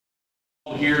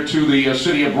here to the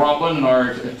city of Rutland and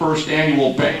our first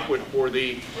annual banquet for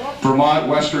the Vermont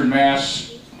Western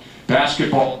Mass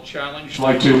Basketball Challenge. I'd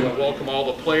like to welcome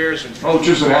all the players and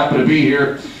coaches that happen to be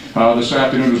here this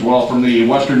afternoon as well from the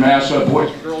Western Mass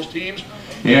boys and girls teams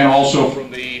and also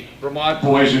from the Vermont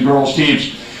boys and girls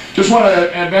teams. Just want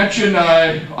to mention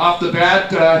off the bat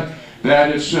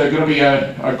that it's going to be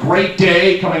a great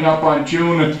day coming up on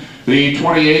June the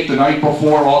 28th, the night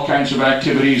before, all kinds of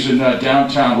activities in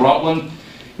downtown Rutland.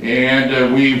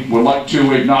 And we would like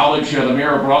to acknowledge the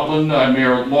Mayor of Rutland,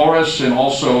 Mayor Loris, and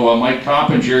also Mike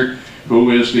Coppinger,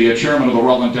 who is the chairman of the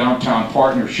Rutland Downtown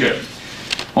Partnership.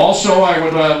 Also, I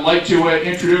would like to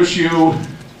introduce you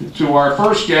to our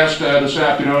first guest this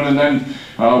afternoon, and then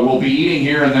we'll be eating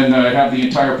here and then have the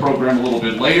entire program a little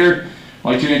bit later.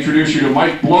 I'd like to introduce you to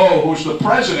Mike Blow, who's the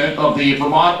president of the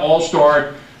Vermont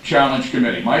All-Star Challenge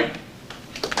Committee. Mike?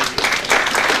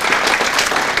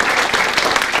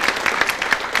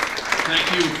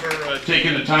 Thank you for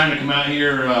taking the time to come out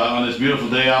here on this beautiful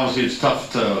day. Obviously, it's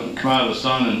tough to come out of the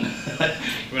sun and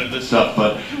come into this stuff,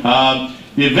 but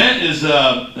the event is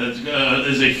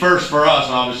a first for us,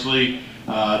 obviously.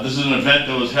 This is an event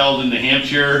that was held in New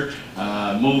Hampshire,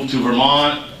 moved to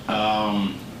Vermont.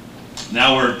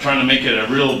 Now we're trying to make it a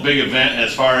real big event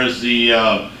as far as the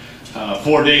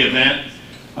 4-day event.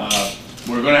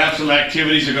 We're going to have some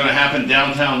activities that are going to happen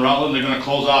downtown Rutland. They're going to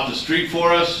close off the street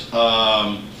for us.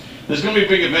 It's going to be a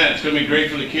big event. It's going to be great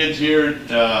for the kids here.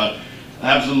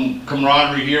 Have some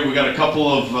camaraderie here. We got a couple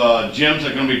of gyms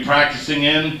that are going to be practicing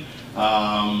in.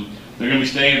 They're going to be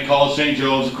staying at College St.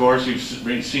 Joe's, of course. You've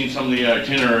seen some of the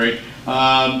itinerary.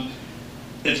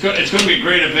 It's going to be a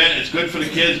great event. It's good for the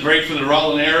kids, great for the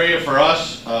Rutland area, for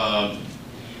us.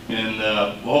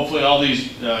 Hopefully all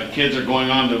these kids are going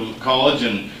on to college,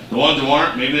 and the ones who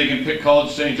aren't, maybe they can pick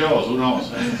College St. Joe's, who knows.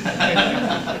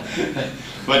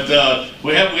 But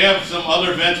we have some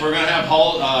other events. We're going to have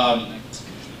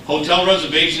hotel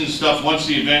reservation stuff once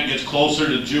the event gets closer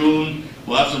to June.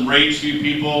 We'll have some rates for you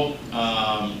people.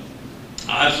 I'll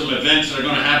have some events that are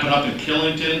going to happen up in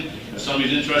Killington. If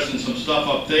somebody's interested in some stuff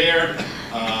up there.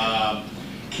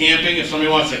 Camping, if somebody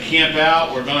wants to camp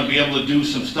out, we're going to be able to do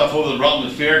some stuff over the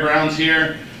Rutland Fairgrounds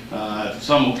here.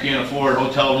 Some who can't afford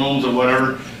hotel rooms or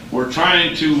whatever. We're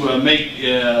trying to make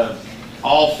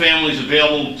all families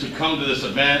available to come to this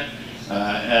event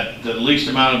at the least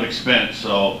amount of expense.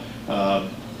 So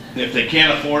if they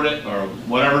can't afford it or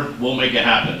whatever, we'll make it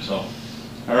happen. So,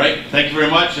 all right, thank you very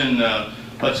much, and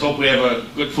let's hope we have a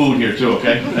good food here too,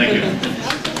 okay? Thank you.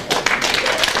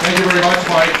 Thank you very much,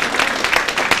 Mike.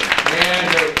 And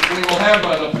we will have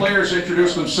the players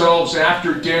introduce themselves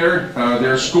after dinner,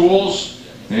 their schools,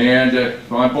 and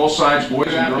on both sides,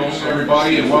 boys and girls,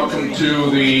 everybody, and welcome to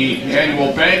the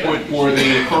annual banquet for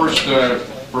the first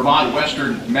Vermont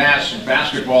Western Mass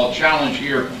Basketball Challenge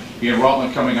here in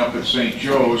Rutland, coming up at St.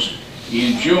 Joe's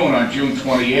in June, on June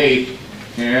 28th.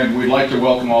 And we'd like to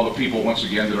welcome all the people once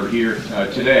again that are here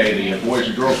today, the boys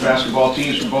and girls basketball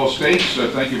teams from both states.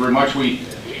 Thank you very much. We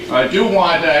do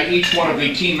want each one of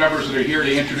the team members that are here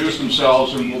to introduce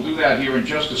themselves, and we'll do that here in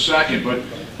just a second. But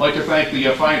I'd like to thank the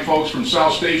fine folks from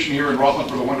South Station here in Rutland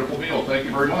for the wonderful meal. Thank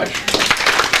you very much.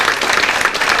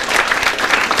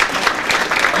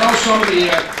 I know some of the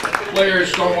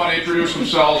players don't want to introduce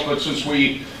themselves, but since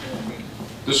we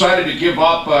decided to give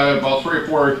up about 3 or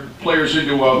 4 players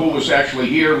into who was actually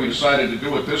here, we decided to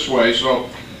do it this way. So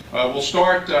we'll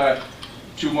start to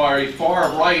my far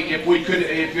right. If we could,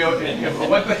 one thing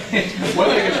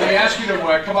is we ask you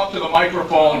to come up to the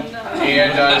microphone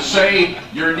and say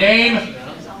your name.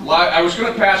 I was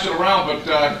going to pass it around, but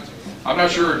I'm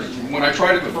not sure. When I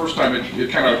tried it the first time,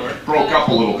 it kind of broke up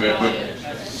a little bit. But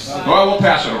well, we'll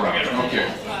pass it around. Okay.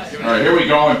 All right, here we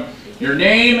go. And your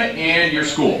name and your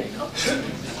school.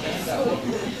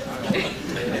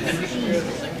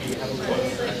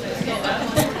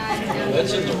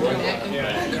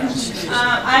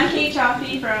 I'm Kate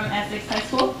Chaffee from Essex High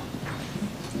School.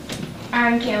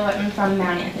 I'm Kayla Whitman from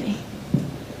Mount Anthony.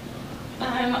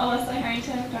 I'm Alyssa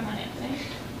Harrington from Mount Anthony.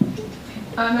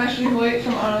 I'm Ashley Hoyt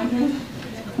from Arlington.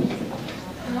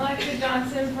 I'm Alexa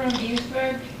Johnson from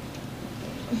Eastburg.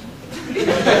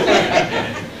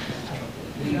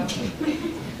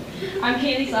 I'm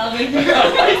Katie Sullivan from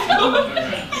High School.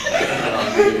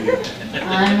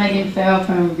 I'm Megan Farrell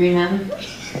from Green Mountain.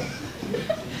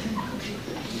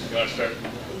 You want to start?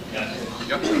 Yeah.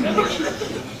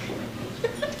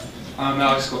 I'm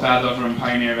Alex Copado from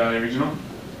Pioneer Valley Regional.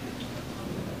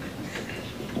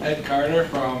 Ed Carter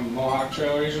from Mohawk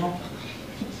Trail Regional.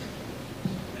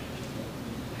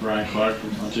 Brian Clark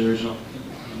from Frontier Regional.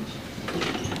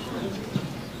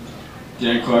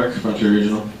 Dan Clark, Frontier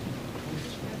Regional.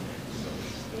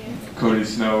 Cody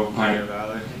Snow, Pioneer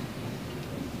Valley.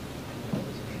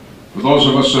 For those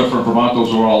of us from Vermont,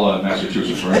 those are all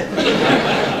Massachusetts, right?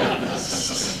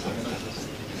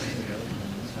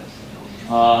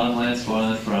 I'm Lance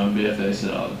Boylan from BFA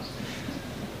St. Albans.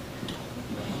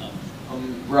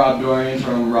 I'm Rob Dorian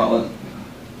from Rutland.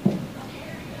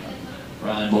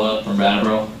 Ryan Blood from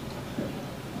Brattleboro.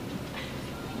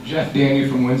 Jeff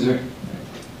Daniel from Windsor.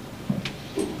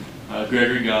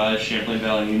 Gregory Gosh, Champlain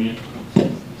Valley Union.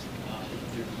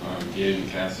 Gabe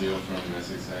Cassio from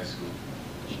Essex High School.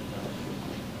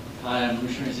 Hi, I'm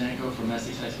Lucian Zanko from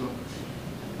Essex High School.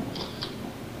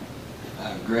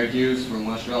 Greg Hughes from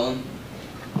West Rutland.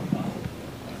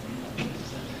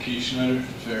 Keith Schneider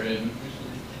from Fairhaven.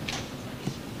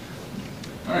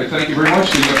 All right, thank you very much.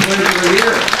 The players that are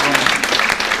here from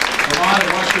Vermont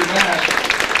and Western Mass.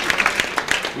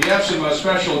 We have some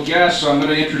special guests. I'm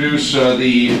going to introduce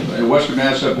the Western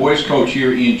Mass boys coach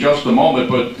here in just a moment,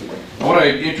 but I want to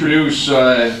introduce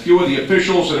a few of the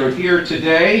officials that are here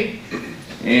today,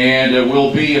 and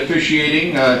will be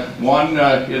officiating at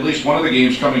least one of the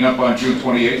games coming up on June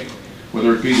 28th,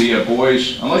 whether it be the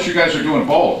boys, unless you guys are doing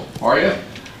both, are you?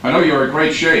 I know you're in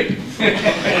great shape.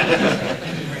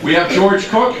 We have George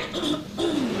Cook.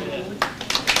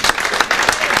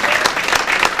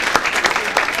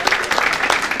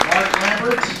 Mark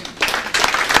Lambert.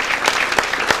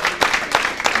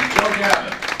 And Joe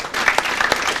Gavin.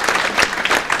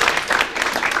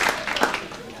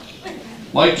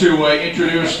 I'd like to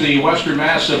introduce the Western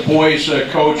Mass boys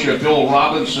coach, Bill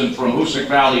Robinson from Hoosick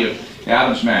Valley of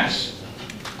Adams, Mass.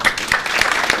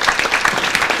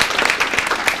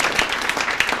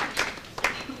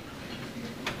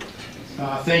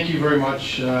 Thank you very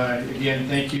much. Again,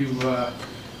 thank you,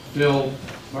 Phil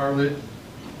Bartlett,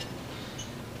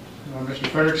 Mr.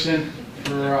 Frederickson,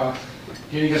 for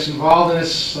getting us involved in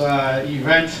this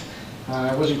event.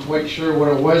 I wasn't quite sure what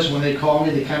it was when they called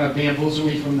me. They kind of bamboozled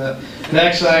me from the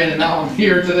backside, and now I'm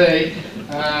here today.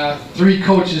 3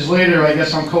 coaches later, I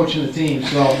guess I'm coaching the team.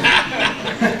 So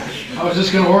I was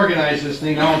just going to organize this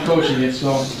thing. Now I'm coaching it.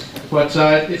 So, but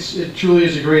it truly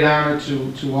is a great honor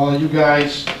to all of you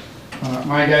guys.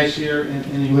 My guys here and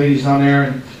the ladies down there,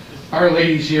 and our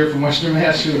ladies here from Western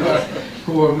Mass,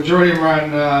 who a majority of them are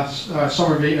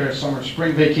on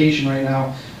spring vacation right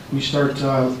now. We start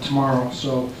tomorrow,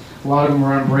 so a lot of them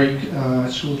are on break,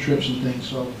 school trips and things,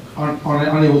 so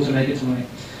unable to make it tonight.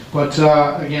 But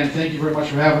again, thank you very much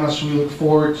for having us. We look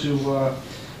forward to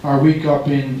our week up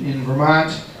in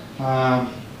Vermont.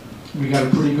 We got a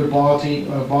pretty good ball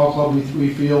club.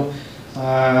 We feel.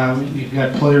 We've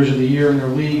got players of the year in their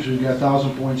leagues. We've got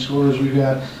 1,000-point scorers. We've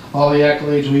got all the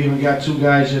accolades. We even got 2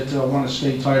 guys that won a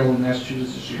state title in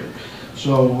Massachusetts this year.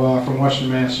 So from Western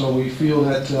Mass. So we feel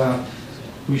that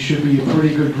we should be a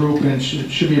pretty good group, and it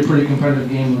should be a pretty competitive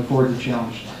game. We look forward to the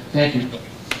challenge. Thank you.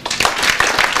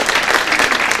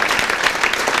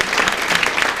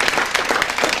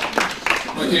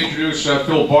 I'd like to introduce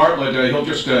Phil Bartlett. He'll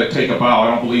just take a bow.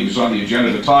 I don't believe he's on the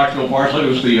agenda to talk. Phil Bartlett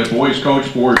is the boys coach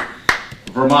for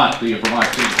Vermont, the Vermont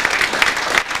team.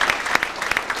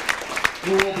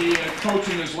 Who will be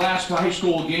coaching his last high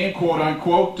school game, quote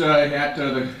unquote, at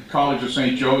the College of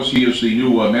St. Joe's. He is the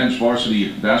new men's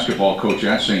varsity basketball coach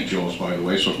at St. Joe's, by the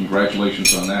way, so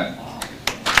congratulations on that.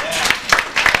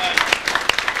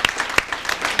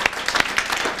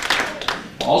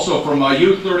 Also from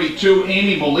U32,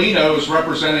 Amy Molina is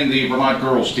representing the Vermont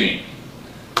girls team.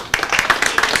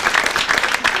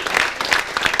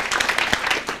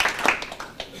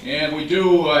 And we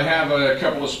do have a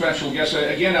couple of special guests.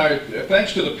 Again,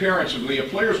 thanks to the parents. The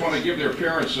players want to give their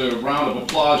parents a round of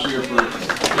applause here for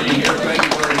being here. Thank you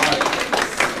very much.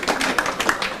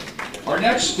 Our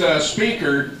next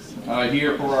speaker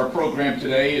here for our program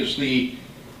today is the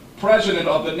president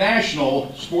of the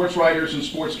National Sports Writers and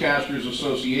Sportscasters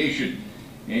Association.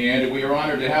 And we are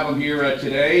honored to have him here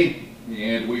today.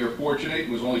 And we are fortunate.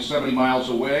 He was only 70 miles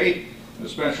away,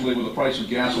 especially with the price of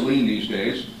gasoline these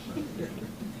days.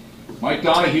 Mike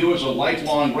Donahue is a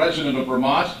lifelong resident of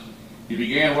Vermont. He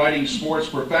began writing sports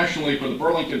professionally for the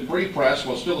Burlington Free Press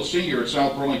while still a senior at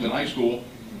South Burlington High School.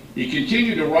 He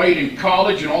continued to write in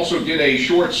college and also did a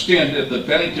short stint at the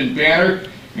Bennington Banner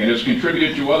and has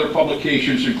contributed to other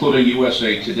publications including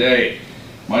USA Today.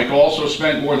 Mike also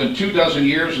spent more than 24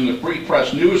 years in the Free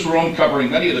Press newsroom covering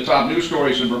many of the top news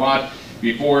stories in Vermont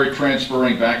before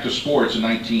transferring back to sports in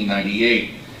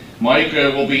 1998. Mike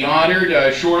will be honored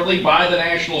shortly by the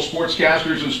National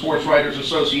Sportscasters and Sports Writers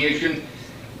Association.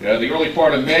 The early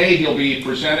part of May, he'll be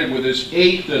presented with his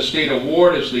 8th state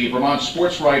award as the Vermont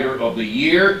Sports Writer of the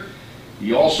Year.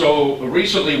 He also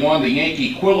recently won the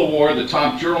Yankee Quill Award, the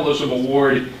Top Journalism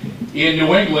Award, in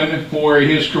New England for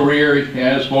his career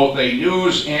as both a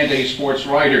news and a sports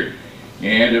writer,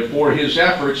 and for his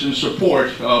efforts in support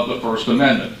of the First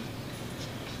Amendment,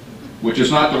 which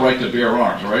is not the right to bear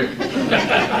arms, right?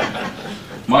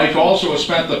 Mike also has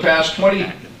spent the past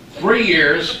 23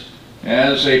 years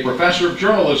as a professor of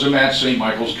journalism at St.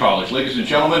 Michael's College. Ladies and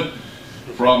gentlemen,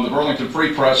 from the Burlington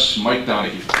Free Press, Mike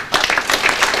Donahue.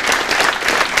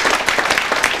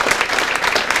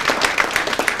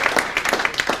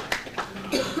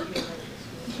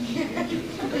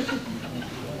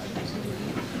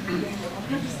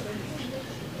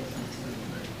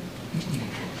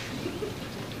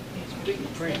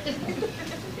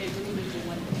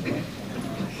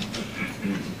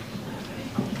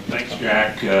 Thanks,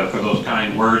 Jack, for those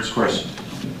kind words. Of course,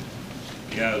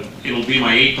 it'll be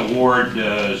my 8th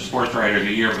award, Sports Writer of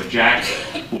the Year, but Jack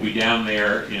will be down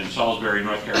there in Salisbury,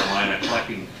 North Carolina,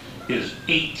 collecting his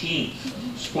 18th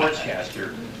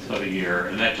Sportscaster of the Year,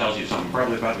 and that tells you something,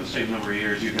 probably about the same number of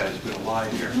years you guys have been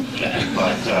alive here.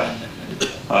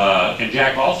 But, and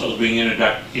Jack also is being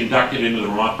inducted into the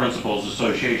Vermont Principals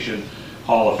Association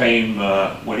Hall of Fame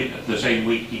the same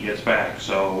week he gets back,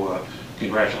 so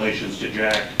congratulations to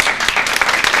Jack.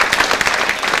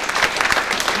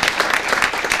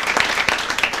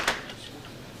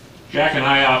 Jack and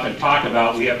I often talk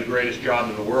about we have the greatest job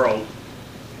in the world.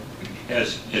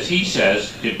 As he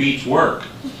says, it beats work.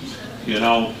 You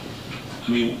know,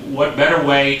 I mean, what better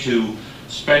way to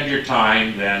spend your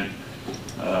time than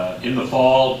in the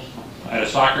fall at a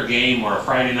soccer game or a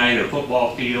Friday night at a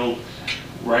football field,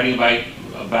 writing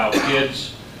about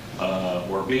kids,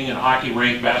 or being in a hockey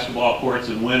rink, basketball courts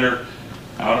in winter,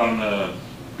 out on a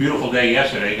beautiful day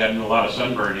yesterday, got into a lot of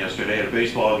sunburn yesterday at a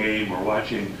baseball game or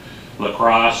watching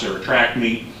lacrosse or a track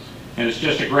meet, and it's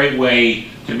just a great way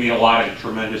to meet a lot of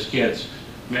tremendous kids,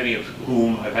 many of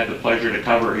whom I've had the pleasure to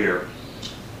cover here.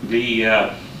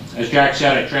 As Jack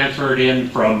said, I transferred in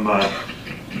from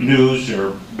news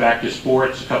or back to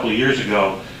sports a couple of years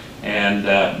ago, and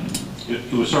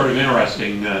it was sort of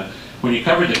interesting. When you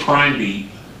covered the crime beat,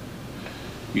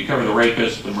 you cover the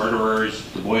rapists, the murderers,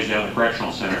 the boys down at the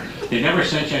correctional center. They never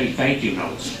sent you any thank you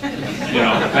notes. You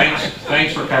know,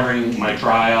 thanks for covering my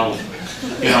trial.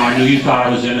 You know, I knew you thought I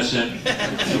was innocent.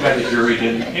 Too bad the jury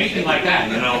didn't. Anything like that,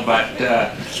 you know. But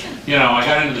you know, I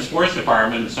got into the sports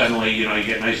department, and suddenly, you know, you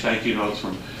get nice thank you notes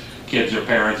from kids or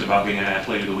parents about being an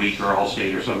athlete of the week or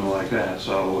All-State or something like that.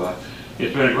 So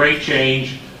it's been a great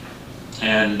change,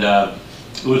 and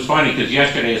it was funny because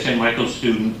yesterday a St. Michael's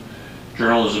student,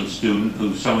 journalism student,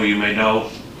 who some of you may know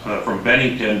from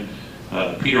Bennington,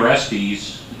 Peter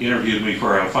Estes, interviewed me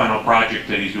for a final project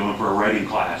that he's doing for a writing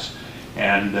class.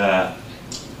 And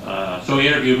so he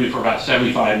interviewed me for about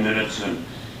 75 minutes, and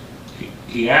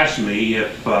he asked me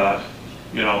if,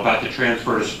 you know, about the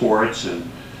transfer to sports and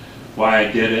why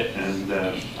I did it. And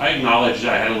I acknowledged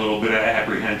I had a little bit of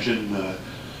apprehension,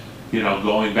 you know,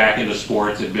 going back into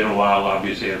sports. It'd been a while,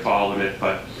 obviously, I followed it,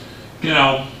 but, you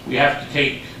know, we have to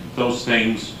take those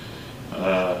things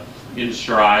in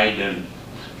stride, and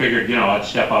figured, you know, I'd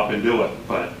step up and do it.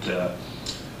 But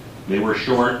they were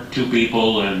short 2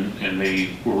 people, and they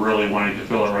were really wanting to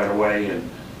fill it right away, and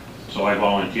so I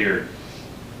volunteered.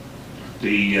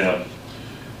 Then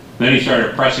he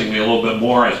started pressing me a little bit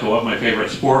more as to what my favorite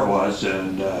sport was,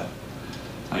 and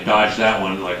I dodged that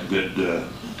one like a good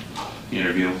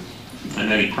interview. And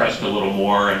then he pressed a little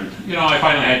more, and, you know, I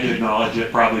finally had to acknowledge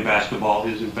it. Probably basketball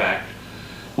is, in fact,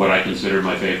 what I consider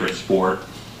my favorite sport.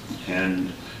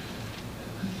 And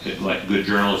like a good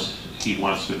journalist he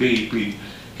wants to be, he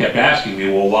kept asking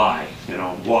me, well, why? You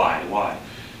know, why?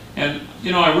 And,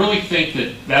 you know, I really think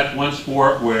that that's one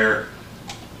sport where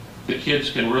the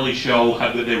kids can really show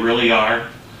how good they really are,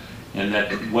 and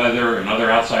that weather and other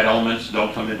outside elements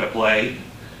don't come into play.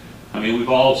 I mean, we've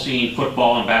all seen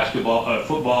football and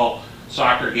basketball,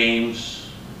 soccer games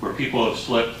where people have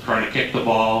slipped trying to kick the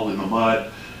ball in the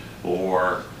mud,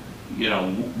 or, you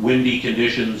know, windy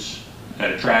conditions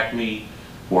at a track meet,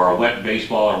 or a wet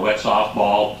baseball or wet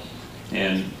softball,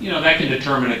 and, you know, that can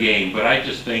determine a game. But I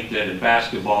just think that in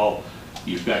basketball,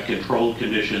 you've got controlled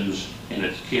conditions, and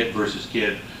it's kid versus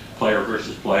kid, player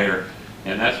versus player,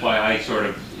 and that's why I sort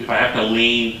of, if I have to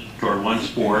lean toward one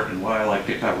sport and why I like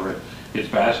to cover it, it's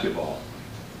basketball.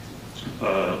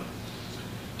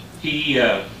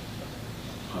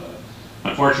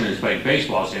 Unfortunately, he's playing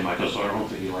baseball at St. Michael's, so I don't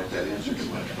think he liked that answer too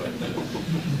much.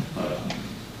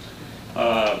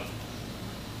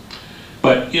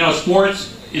 But you know,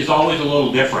 sports is always a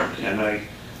little different, and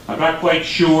I'm not quite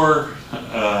sure.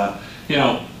 You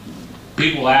know,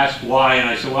 people ask why, and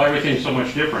I said, well, everything's so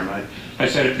much different. I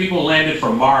said, if people landed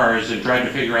from Mars and tried to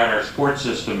figure out our sports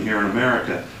system here in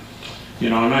America, You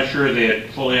know, I'm not sure they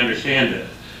fully understand it.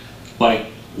 Like,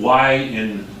 why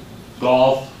in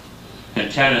golf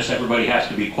and tennis everybody has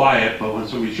to be quiet, but when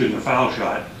somebody's shooting a foul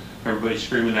shot, everybody's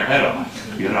screaming their head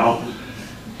off, you know?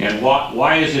 And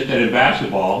why is it that in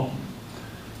basketball,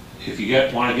 if you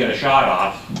want to get a shot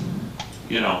off,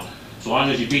 you know, as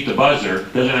long as you beat the buzzer,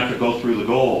 it doesn't have to go through the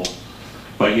goal,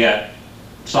 but yet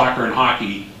soccer and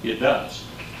hockey, it does.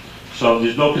 So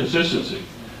there's no consistency.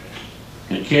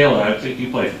 And Kayla, I think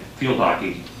you play field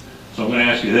hockey, so I'm going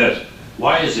to ask you this.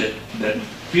 Why is it that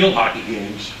field hockey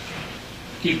games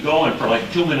keep going for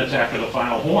like 2 minutes after the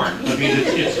final horn? I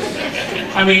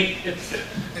mean,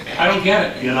 I don't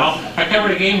get it, you know? I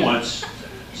covered a game once,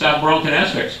 South Burlington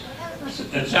Essex,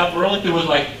 and South Burlington was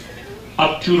like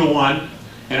up 2-1,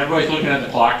 and everybody's looking at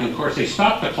the clock, and of course they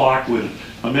stop the clock with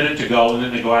a minute to go, and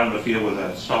then they go out on the field with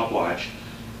a stopwatch.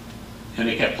 And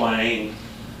they kept playing,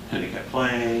 and they kept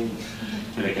playing,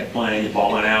 and they kept playing, the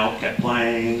ball went out, kept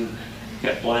playing,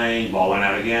 ball went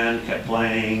out again, kept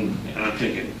playing, and I'm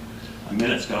thinking, a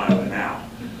minute's gone by now.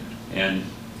 And,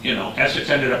 you know, Essex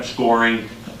ended up scoring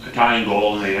a tying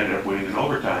goal, and they ended up winning in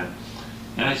overtime.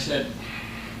 And I said,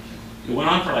 it went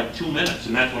on for like 2 minutes,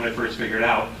 and that's when I first figured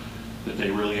out that they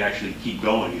really actually keep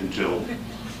going until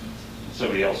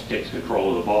somebody else takes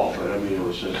control of the ball. But I mean, it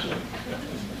was just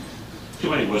too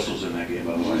many whistles in that game,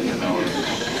 by the way, you know.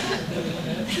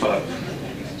 But,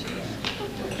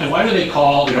 and why do they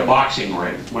call it a boxing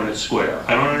ring when it's square?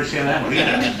 I don't understand that one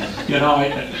either. You know,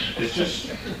 it's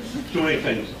just too many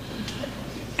things.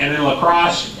 And in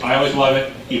lacrosse, I always love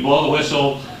it. You blow the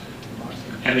whistle,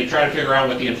 and they try to figure out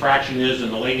what the infraction is,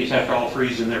 and the ladies have to all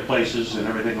freeze in their places and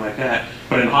everything like that.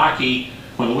 But in hockey,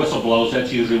 when the whistle blows,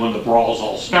 that's usually when the brawls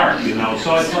all start, you know.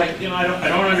 So it's like, you know, I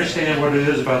don't understand what it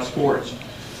is about sports.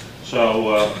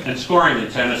 So, and scoring in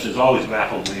tennis has always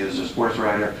baffled me as a sports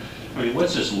writer. I mean,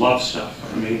 what's this love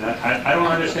stuff? I mean, I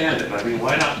don't understand it. I mean,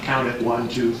 why not count it 1,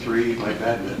 2, 3 like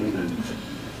badminton and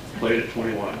play it at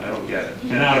 21? I don't get it.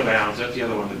 And out of bounds, that's the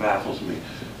other one that baffles me.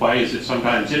 Why is it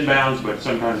sometimes in bounds, but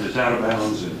sometimes it's out of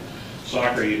bounds? And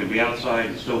soccer, you can be outside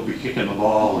and still be kicking the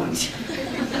ball, and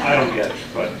I don't get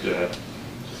it.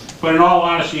 But in all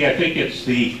honesty, I think it's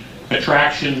the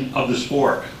attraction of the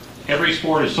sport. Every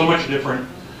sport is so much different.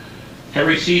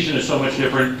 Every season is so much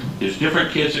different. There's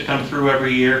different kids that come through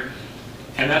every year,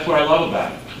 and that's what I love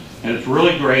about it. And it's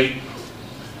really great.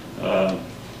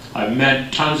 I've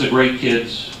met tons of great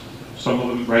kids, some of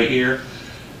them right here.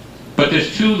 But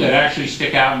there's two that actually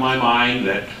stick out in my mind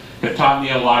that have taught me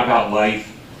a lot about life.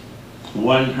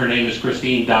 One, her name is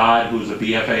Christine Dodd, who's a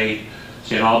BFA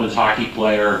St. Albans hockey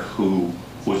player who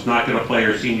was not going to play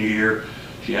her senior year.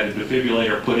 She had a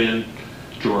defibrillator put in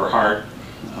to her heart.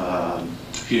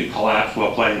 She had collapsed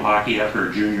while playing hockey after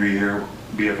her junior year.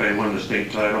 BFA won the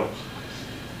state title.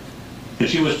 And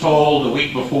she was told a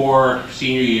week before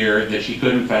senior year that she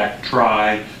could in fact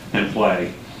try and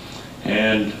play.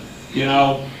 And, you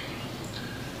know,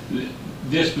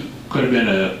 this could have been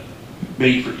a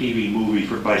made-for-TV movie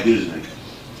by Disney.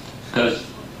 Because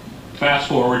fast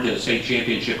forward to the state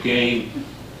championship game,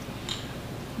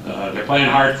 they're playing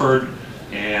Hartford,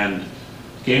 and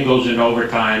game goes into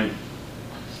overtime,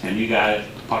 and you got it,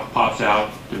 puck pops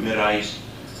out to mid-ice,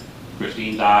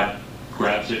 Christine Dodd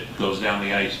grabs it, goes down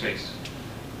the ice, takes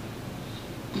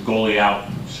the goalie out,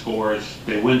 scores.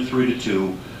 They win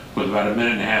 3-2 with about a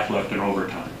minute and a half left in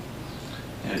overtime.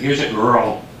 And here's a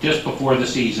girl just before the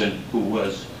season who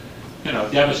was, you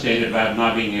know, devastated about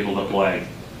not being able to play.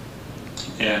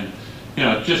 And, you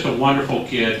know, just a wonderful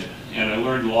kid, and I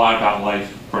learned a lot about life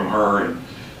from her and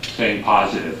staying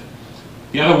positive.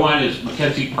 The other one is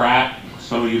Mackenzie Pratt.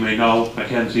 Some of you may know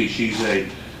Mackenzie. She's a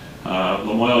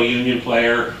Lamoille Union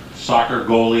player, soccer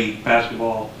goalie,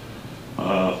 basketball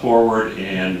forward,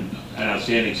 and an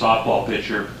outstanding softball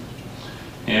pitcher.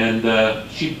 And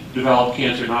she developed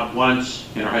cancer not once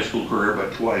in her high school career,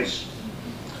 but twice.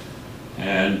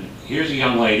 And here's a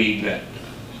young lady that,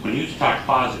 when you talk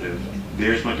positive,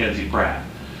 there's Mackenzie Pratt.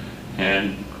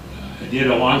 And I did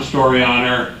a long story on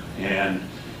her, and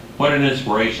what an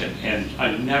inspiration. And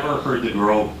I've never heard the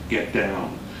girl get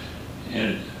down.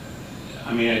 And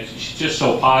I mean, she's just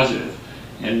so positive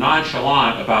and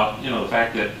nonchalant about, you know, the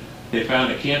fact that they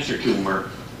found a cancer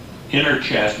tumor in her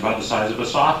chest about the size of a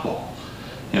softball,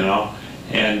 you know,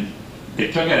 and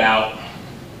they took it out,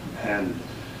 and,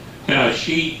 you know,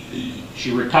 she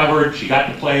recovered. She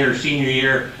got to play her senior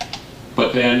year,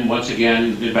 but then once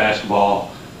again in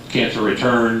basketball, cancer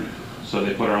returned, so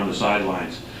they put her on the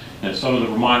sidelines. And some of the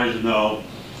Vermonters know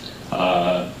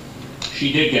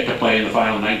she did get to play in the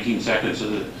final 19 seconds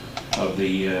of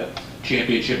the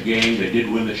championship game. They did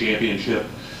win the championship,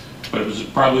 but it was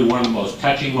probably one of the most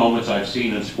touching moments I've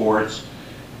seen in sports.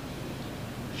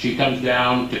 She comes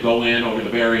down to go in over the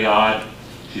barricade.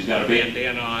 She's got a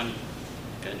bandana on,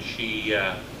 and she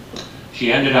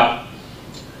ended up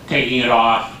taking it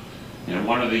off, and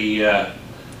one of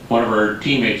her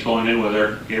teammates going in with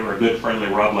her gave her a good friendly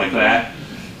rub like that,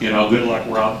 you know, good luck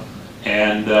rub,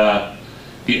 and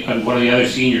one of the other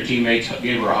senior teammates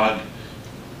gave her a hug,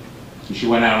 and she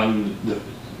went out on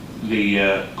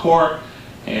the court,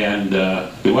 and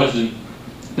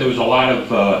there was a lot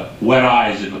of wet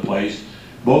eyes in the place.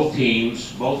 Both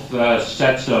teams, both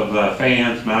sets of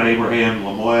fans, Mount Abraham,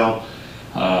 Lamoille,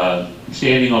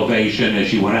 standing ovation as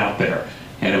she went out there.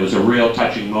 And it was a real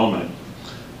touching moment.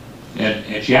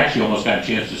 And she actually almost got a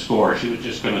chance to score. She was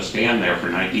just going to stand there for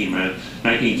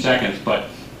 19 seconds, but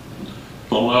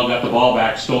Lamoille got the ball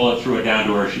back, stole it, threw it down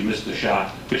to her. She missed the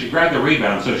shot. But she grabbed the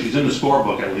rebound, so she's in the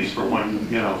scorebook at least for one,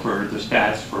 you know, for the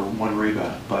stats for one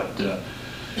rebound. But,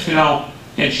 you know,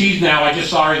 and she's now, I just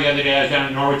saw her the other day, I was down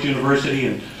at Norwich University,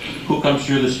 and who comes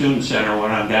through the student center when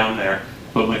I'm down there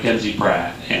but Mackenzie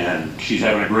Pratt, and she's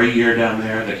having a great year down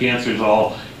there. The cancer's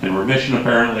all in remission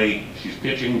apparently. She's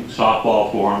pitching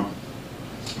softball for them.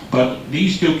 But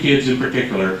these two kids in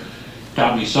particular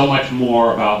taught me so much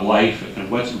more about life and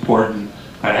what's important,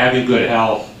 about having good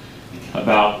health,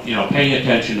 about, you know, paying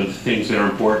attention to the things that are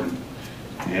important.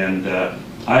 And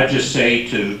I just say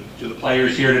to the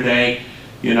players here today,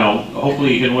 you know,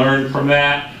 hopefully you can learn from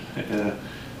that.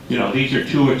 You know, these are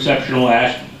two exceptional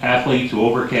athletes who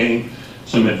overcame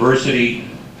some adversity.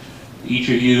 Each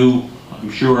of you,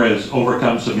 I'm sure, has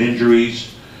overcome some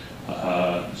injuries,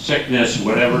 sickness,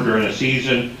 whatever, during a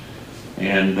season.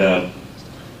 And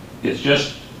it's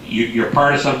just, you're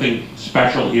part of something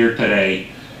special here today,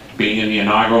 being in the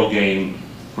inaugural game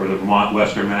for the Vermont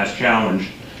Western Mass Challenge,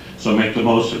 so make the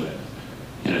most of it.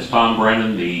 And as Tom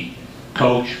Brennan, the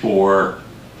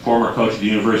former coach of the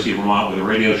University of Vermont with a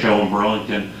radio show in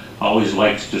Burlington, always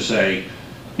likes to say,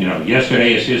 you know,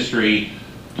 yesterday is history,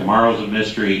 tomorrow's a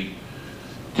mystery,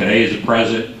 today is a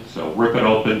present, so rip it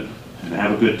open and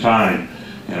have a good time.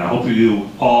 And I hope you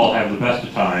all have the best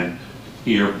of time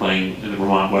here playing in the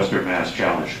Vermont Western Mass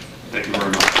Challenge. Thank you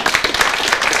very much.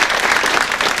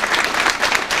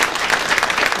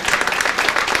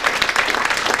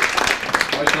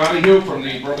 Mike Donahue from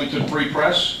the Burlington Free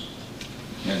Press.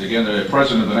 And again, the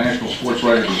president of the National Sports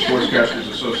Writers and Sportscasters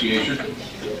Association.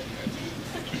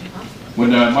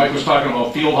 When Mike was talking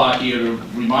about field hockey, it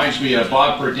reminds me of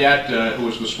Bob Burdett, who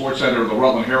was the sports editor of the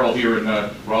Rutland Herald here in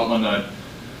Rutland,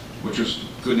 which is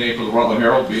a good name for the Rutland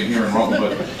Herald, being here in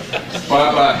Rutland.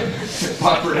 But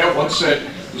Bob Burdett once said,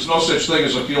 there's no such thing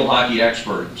as a field hockey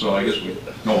expert, so I guess we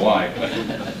know why.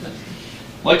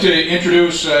 I'd like to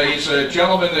introduce, he's a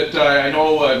gentleman that I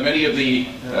know many of the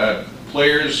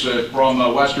players from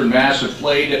Western Mass have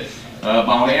played.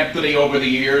 Mount Anthony over the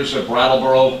years,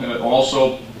 Brattleboro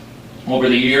also over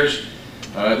the years.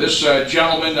 This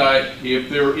gentleman, if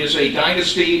there is a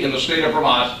dynasty in the state of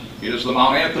Vermont, it is the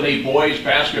Mount Anthony boys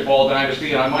basketball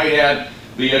dynasty, and I might add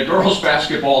the girls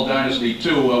basketball dynasty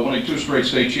too, winning 2 straight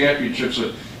state championships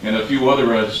and a few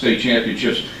other state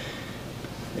championships.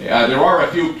 There are a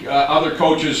few other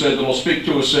coaches that will speak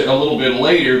to us a little bit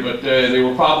later, but they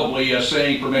were probably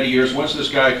saying for many years, when's this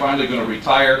guy finally going to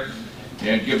retire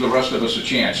and give the rest of us a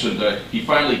chance? And he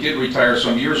finally did retire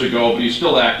some years ago, but he's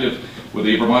still active with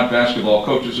the Vermont Basketball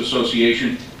Coaches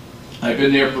Association. I've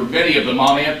been there for many of the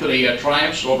Mount Anthony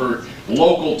triumphs over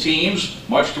local teams,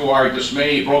 much to our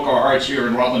dismay. He broke our hearts here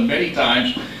in Rutland many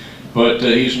times, but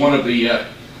he's one of the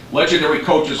legendary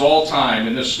coaches all time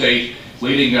in this state,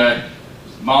 leading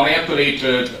Mount Anthony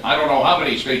to I don't know how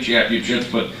many state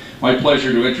championships, but my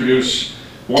pleasure to introduce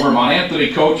former Mount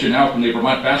Anthony coach and now from the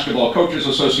Vermont Basketball Coaches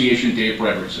Association, Dave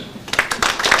Frederickson.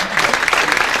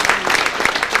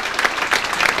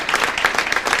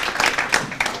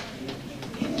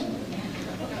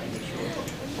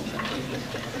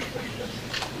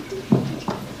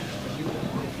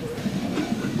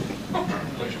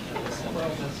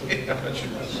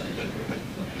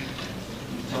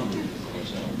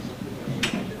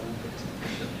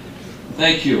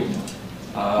 Thank you.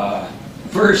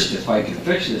 First, if I can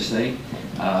fix this thing,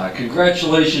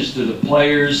 congratulations to the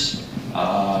players.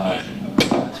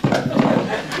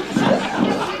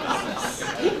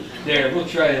 There, we'll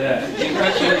try that.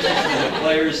 Congratulations to the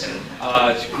players.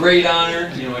 It's a great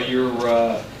honor. You know,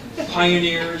 you're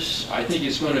pioneers. I think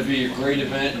it's going to be a great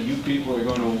event, and you people are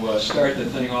going to start the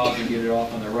thing off and get it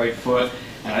off on the right foot,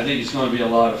 and I think it's going to be a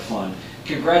lot of fun.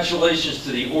 Congratulations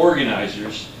to the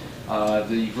organizers.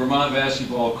 The Vermont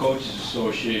Basketball Coaches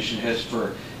Association has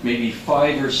for maybe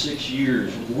 5 or 6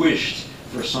 years wished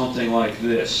for something like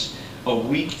this. a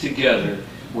week together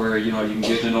where, you know, you can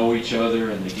get to know each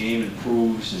other and the game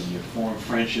improves and you form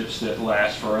friendships that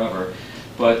last forever.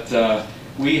 But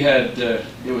we had,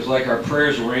 it was like our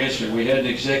prayers were answered. We had an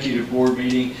executive board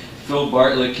meeting. Phil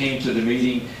Bartlett came to the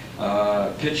meeting,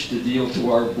 pitched the deal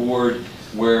to our board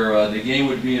where the game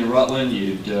would be in Rutland.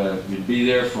 You'd be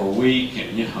there for a week,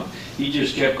 and you know, he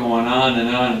just kept going on,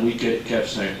 and we kept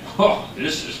saying, "Oh,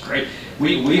 this is great."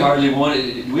 We hardly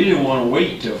wanted, we didn't want to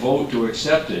wait to vote to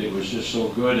accept it. It was just so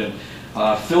good, and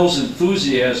Phil's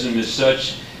enthusiasm is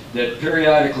such that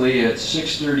periodically at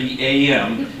 6:30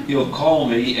 a.m. he'll call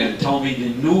me and tell me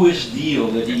the newest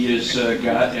deal that he has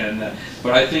got. And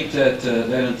but I think that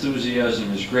that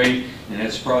enthusiasm is great, and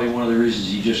that's probably one of the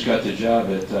reasons he just got the job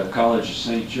at College of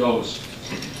St. Joe's.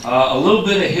 A little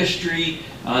bit of history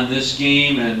on this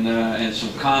game and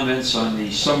some comments on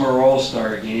the Summer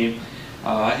All-Star game.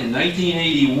 In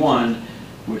 1981,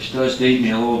 which does date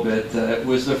me a little bit,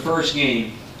 was the first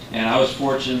game, and I was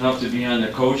fortunate enough to be on the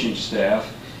coaching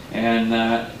staff. And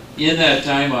in that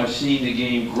time, I've seen the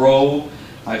game grow.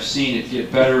 I've seen it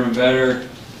get better and better.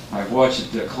 I've watched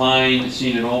it decline,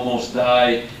 seen it almost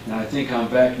die, and I think I'm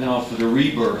back now for the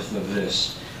rebirth of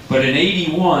this. But in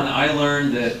 '81, I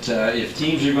learned that if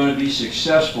teams are going to be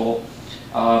successful,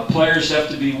 players have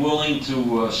to be willing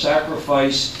to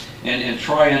sacrifice and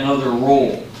try another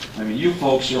role. I mean, you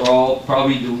folks are all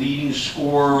probably the leading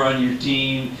scorer on your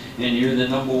team, and you're the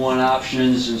 #1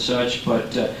 options and such,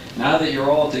 but now that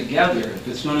you're all together, if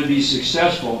it's going to be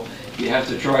successful, you have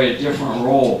to try a different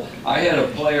role. I had a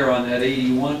player on that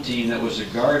 '81 team that was a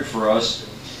guard for us,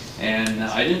 and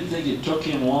I didn't think it took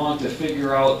him long to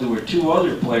figure out there were 2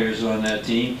 other players on that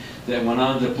team that went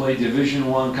on to play Division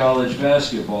I college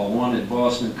basketball, one at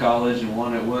Boston College and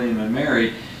one at William &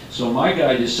 Mary. So my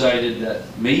guy decided that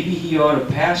maybe he ought to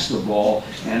pass the ball,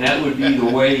 and that would be the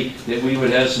way that we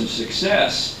would have some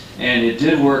success. And it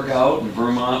did work out, and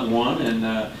Vermont won, and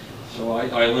so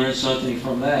I learned something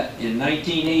from that. In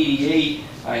 1988,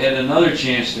 I had another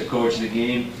chance to coach the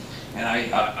game, and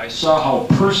I saw how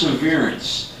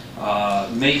perseverance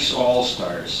makes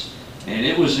all-stars. And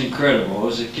it was incredible. I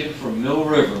was a kid from Mill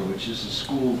River, which is a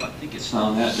school, I think it's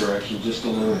down that direction just a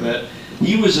little bit.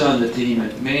 He was on the team,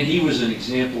 and man, he was an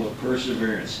example of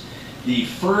perseverance. The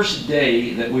first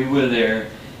day that we were there,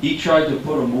 he tried to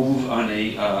put a move on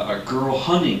a girl,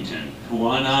 Huntington, who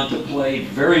went on to play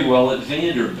very well at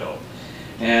Vanderbilt.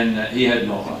 And he had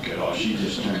no luck at all. She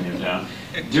just turned him down.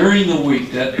 During the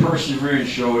week, that perseverance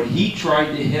showed. He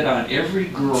tried to hit on every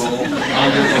girl on the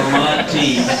Vermont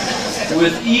team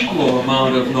with equal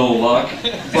amount of no luck.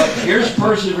 But here's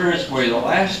perseverance for you. The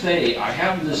last day, I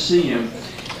happened to see him,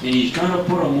 and he's trying to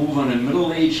put a move on a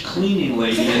middle-aged cleaning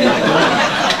lady in the dorm.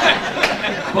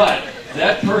 But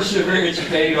that perseverance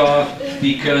paid off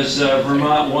because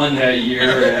Vermont won that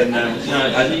year, and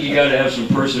I think you got to have some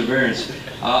perseverance.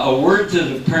 A word to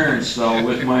the parents, though,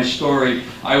 with my story.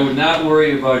 I would not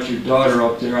worry about your daughter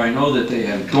up there. I know that they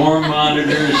have dorm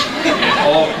monitors and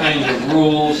all kinds of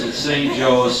rules at St.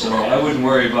 Joe's, so I wouldn't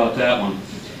worry about that one.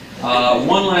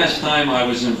 One last time I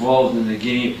was involved in the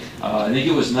game, I think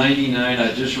it was '99.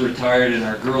 I just retired, and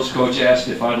our girls coach asked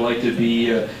if I'd like to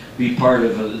be part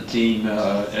of the team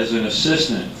as an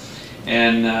assistant.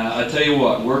 And I tell you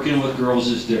what, working with girls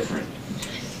is different.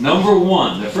 Number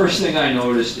one, the first thing I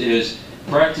noticed is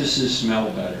practices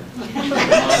smell better.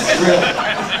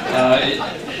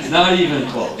 Not even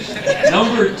close.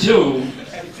 Number two,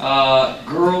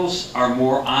 girls are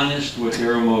more honest with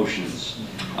their emotions.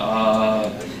 Well,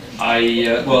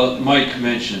 Mike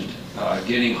mentioned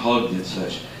getting hugged and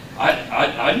such.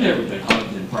 I'd never been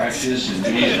hugged in practice, and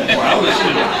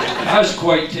I was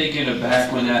quite taken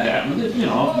aback when that happened. You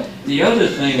know, the other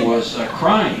thing was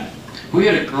crying. We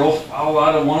had a girl foul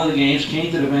out of one of the games, came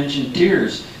to the bench in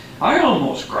tears. I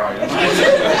almost cried.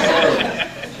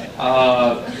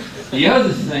 The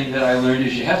other thing that I learned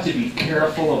is you have to be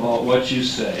careful about what you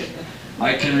say.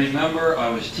 I can remember I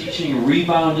was teaching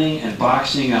rebounding and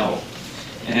boxing out.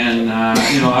 And,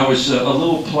 you know, I was a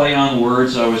little play on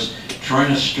words. I was trying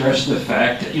to stress the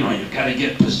fact that, you know, you've got to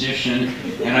get position.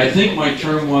 And I think my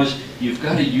term was, you've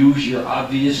got to use your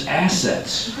obvious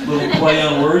assets. Little play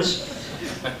on words.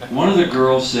 One of the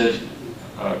girls said,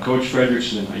 Coach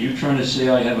Frederickson, are you trying to say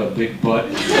I have a big butt?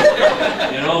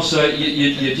 You know, so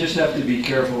you just have to be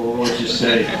careful with what you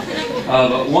say.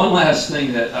 But one last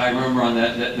thing that I remember on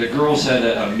that the girls had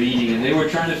a meeting, and they were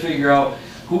trying to figure out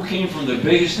who came from the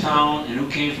biggest town and who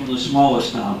came from the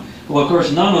smallest town. Well, of course,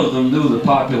 none of them knew the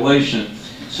population,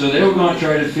 so they were going to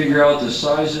try to figure out the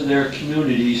size of their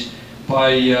communities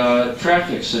by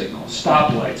traffic signals,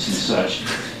 stoplights and such.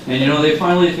 And you know, they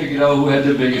finally figured out who had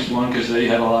the biggest one because they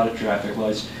had a lot of traffic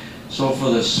lights. So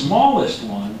for the smallest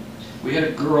one, we had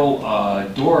a girl,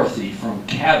 Dorothy from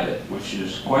Cabot, which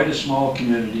is quite a small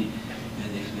community,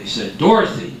 and they said,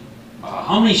 Dorothy,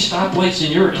 how many stoplights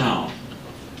in your town?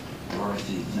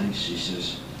 Dorothy thinks, she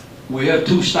says, we have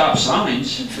 2 stop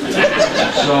signs.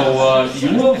 So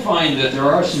you will find that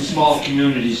there are some small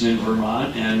communities in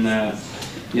Vermont, and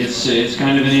it's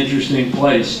kind of an interesting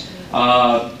place.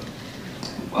 One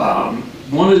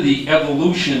of the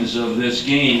evolutions of this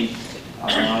game,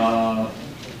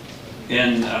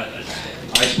 and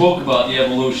I spoke about the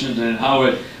evolutions and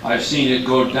how I've seen it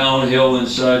go downhill and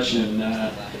such, and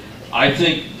I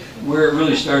think where it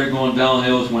really started going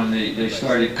downhill is when they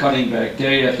started cutting back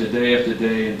day after day after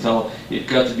day until it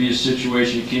got to be a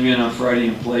situation, you came in on Friday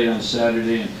and played on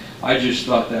Saturday, and I just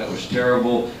thought that was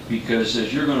terrible, because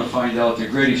as you're going to find out, the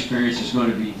great experience is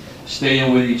going to be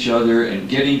staying with each other and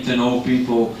getting to know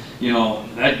people. You know,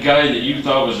 that guy that you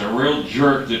thought was a real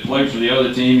jerk that played for the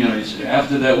other team, you know,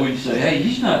 after that we'd say, hey,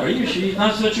 are you sure he's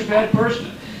not such a bad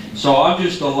person? So I'm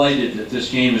just delighted that this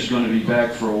game is going to be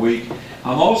back for a week.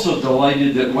 I'm also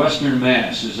delighted that Western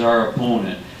Mass is our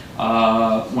opponent.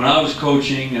 When I was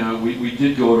coaching, we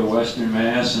did go to Western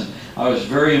Mass, and I was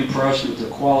very impressed with the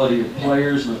quality of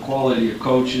players and the quality of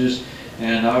coaches,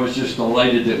 and I was just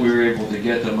delighted that we were able to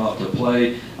get them up to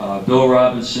play. Bill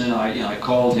Robinson, I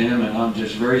called him, and I'm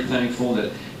just very thankful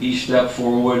that he stepped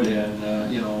forward and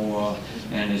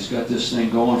and has got this thing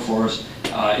going for us.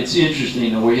 It's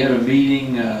interesting. We had a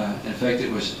meeting. In fact,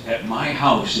 it was at my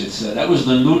house. That was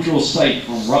the neutral site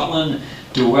from Rutland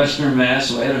to Western Mass.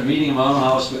 So I had a meeting at my own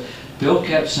house. But Bill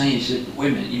kept saying, he said,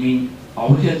 "Wait a minute. You mean all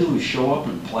we got to do is show up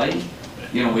and play?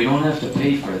 You know, we don't have to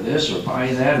pay for this or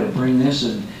buy that or bring this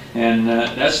and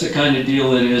that's the kind of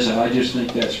deal it is, and I just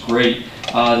think that's great.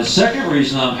 The second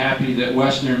reason I'm happy that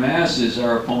Western Mass is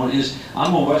our opponent is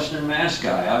I'm a Western Mass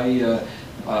guy.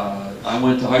 I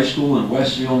went to high school in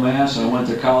Westfield, Mass. I went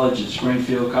to college at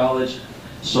Springfield College.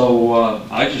 So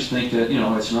I just think that,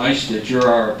 it's nice that you're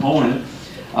our opponent.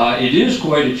 It is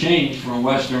quite a change from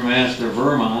Western Mass to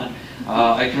Vermont.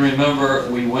 I can remember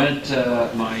we went,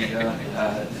 at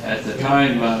the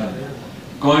time,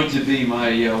 going to be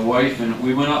my wife, and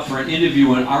we went up for an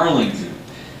interview in Arlington.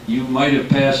 You might have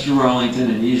passed through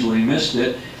Arlington and easily missed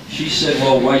it. She said,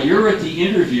 well, while you're at the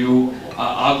interview,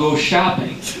 I'll go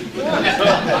shopping.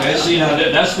 Okay, see, now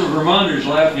that's the Vermonters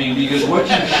laughing, because what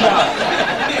you shop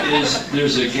is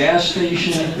there's a gas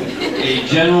station, a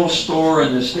general store,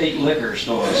 and the state liquor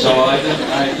store. So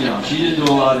she didn't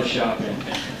do a lot of shopping.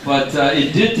 But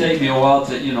it did take me a while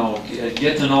to,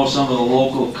 get to know some of the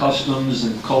local customs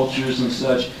and cultures and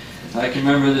such. I can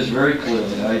remember this very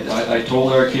clearly. I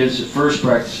told our kids at first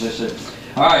practice, I said,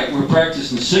 all right, we're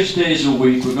practicing 6 days a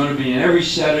week. We're going to be in every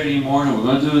Saturday morning. We're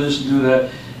going to do this and do that.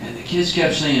 And the kids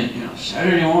kept saying,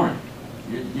 Saturday morning.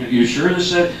 You sure this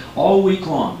said? All week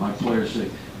long, my players say,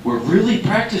 we're really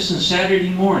practicing Saturday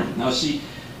morning. Now, see,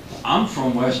 I'm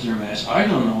from Western Mass. I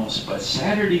don't know, but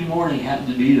Saturday morning happened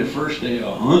to be the first day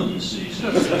of hunting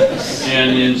season.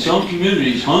 And in some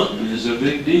communities, hunting is a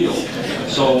big deal.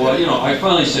 So, I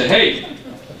finally said, hey,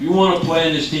 if you want to play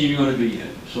in this team, you're going to be in.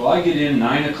 So I get in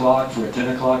 9 o'clock for a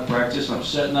 10 o'clock practice. I'm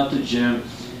setting up the gym.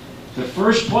 The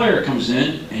first player comes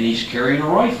in, and he's carrying a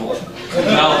rifle.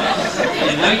 Now,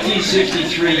 in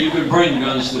 1963, you could bring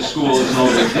guns to school, it's no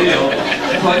big deal.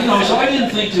 But, so I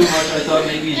didn't think too much. I thought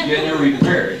maybe he's getting it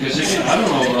repaired. Because, again, I don't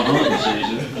know about hunting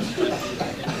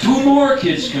season. 2 more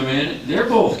kids come in. They're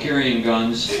both carrying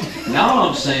guns. Now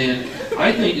I'm saying,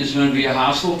 I think there's going to be a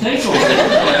hostile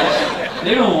takeover.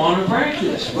 They don't want to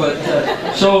practice. But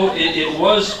so it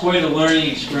was quite a learning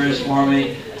experience for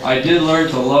me. I did learn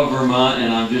to love Vermont,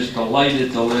 and I'm just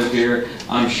delighted to live here.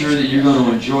 I'm sure that you're going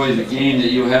to enjoy the game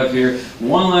that you have here.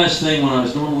 One last thing, when I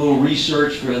was doing a little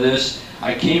research for this,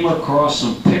 I came across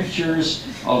some pictures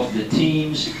of the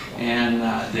teams, and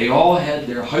they all had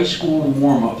their high school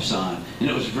warm-ups on, and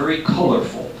it was very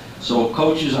colorful. So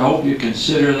coaches, I hope you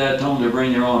consider that. Tell them to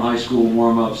bring their own high school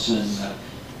warm-ups, and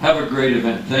have a great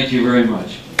event. Thank you very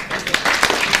much.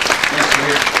 Thanks,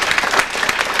 Dave.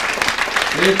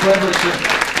 Dave Clever, sir.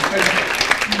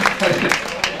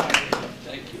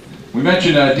 Thank you. We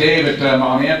mentioned Dave at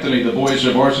Mount Anthony, the boys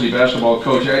varsity basketball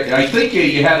coach. I think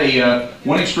you had a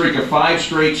winning streak of 5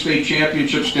 straight state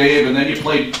championships, Dave, and then you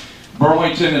played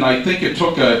Burlington, and I think it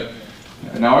took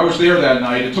now I was there that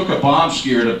night, it took a bomb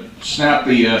scare to snap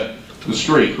the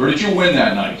streak. Or did you win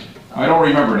that night? I don't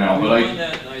remember now, but We won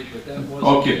that night, but that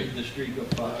wasn't the streak of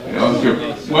 5.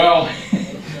 Okay. Well,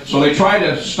 so they tried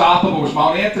to stop him. It was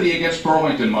Mount Anthony against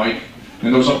Burlington, Mike.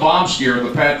 And there was a bomb scare at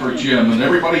the Patford gym, and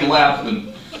everybody laughed.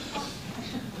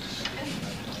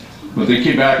 But they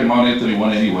came back, and Mount Anthony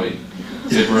won anyway.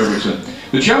 did for Everton.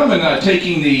 The gentleman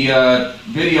taking the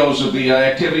videos of the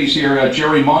activities here,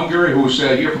 Jerry Munger, who's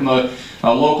here from the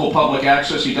local public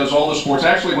access. He does all the sports.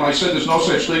 Actually, when I said there's no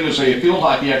such thing as a field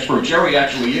hockey expert, Jerry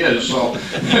actually is, so,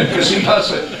 because he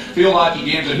does field hockey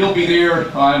games, and he'll be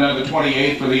there on the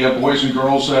 28th for the boys and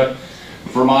girls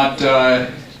Vermont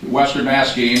Western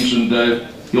Mass games, and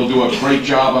he'll do a great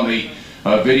job on the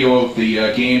video of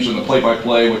the games and the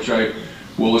play-by-play, which I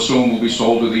will assume will be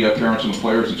sold to the parents and the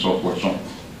players and so forth.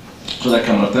 So that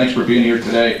coming up. Thanks for being here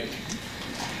today.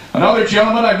 Another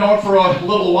gentleman I've known for a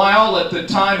little while. At the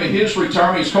time of his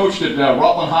retirement, he's coached at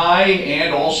Rutland High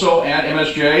and also at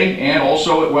MSJ and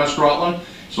also at West Rutland.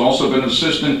 He's also been an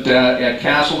assistant at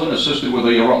Castleton, assisted with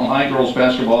the Rutland High girls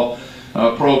basketball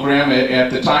program.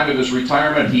 At the time of his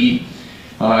retirement, and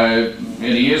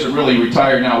he isn't really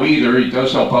retired now either. He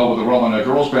does help out with the Rutland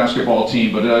girls basketball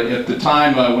team, but at the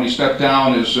time when he stepped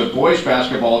down as boys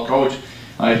basketball coach,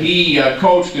 he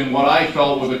coached in what I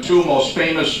felt were the two most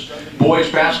famous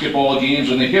boys basketball games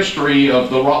in the history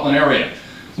of the Rutland area.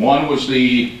 One was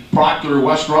the Proctor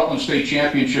West Rutland State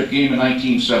Championship game in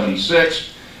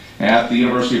 1976 at the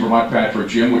University of Vermont Patrick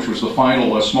Gym, which was the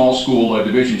final small school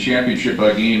division championship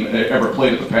game ever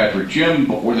played at the Patrick Gym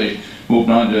before they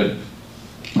moved on to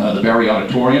the Barry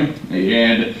Auditorium.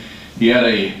 And he had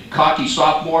a cocky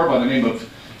sophomore by the name of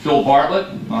Phil Bartlett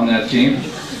on that team.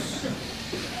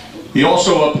 He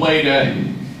also played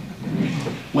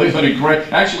Leland and Gray.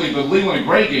 Actually, the Leland and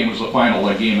Gray game was the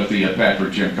final game at the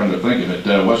Patrick Gym, come to think of it.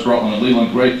 West Rutland and Leland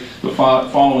and Gray the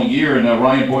following year, and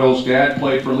Ryan Boyle's dad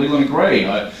played for Leland and Gray.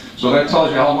 So that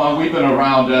tells you how long we've been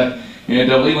around. And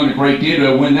Leland and Gray did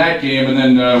win that game, and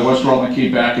then West Rutland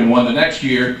came back and won the next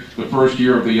year, the first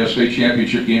year of the state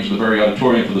championship games at the Barry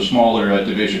Auditorium for the smaller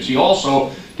divisions. He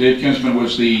also, Dave Kinsman,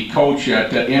 was the coach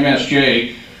at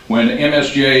MSJ when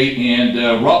MSJ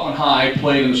and Rutland High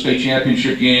played in the state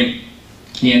championship game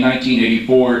in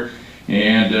 1984,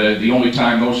 and the only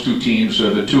time those two teams,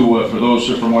 the two for those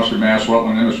from Western Mass,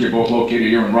 Rutland and MSJ, both located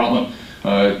here in Rutland,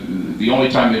 the only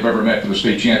time they've ever met for the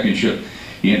state championship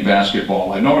in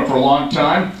basketball. I've known him for a long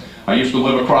time. I used to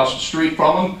live across the street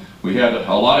from him. We had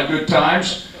a lot of good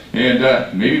times, and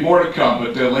maybe more to come.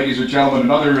 But ladies and gentlemen,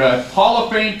 another Hall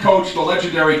of Fame coach, the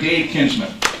legendary Dave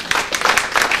Kinsman.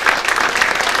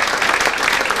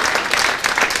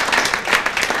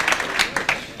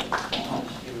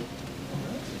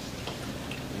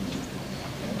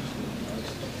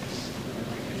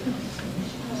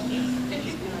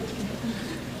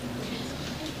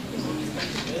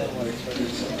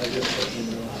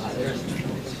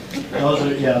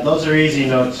 Those are easy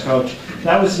notes, Coach.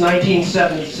 That was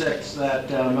 1976, that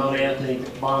Mount Anthony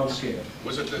bomb scare.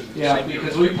 Was it the Yeah,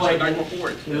 because we played the night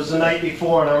before? It was the night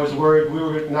before, and I was worried we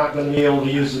were not going to be able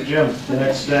to use the gym the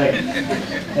next day.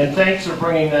 And thanks for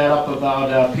bringing that up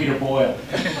about Peter Boyle.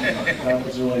 That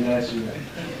was really nice of you.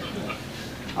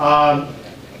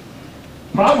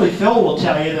 Probably Phil will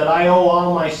tell you that I owe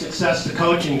all my success to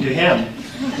coaching to him.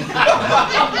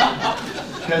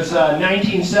 Because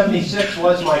 1976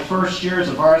 was my first year as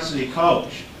a varsity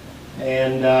coach.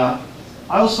 And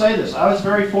I will say this, I was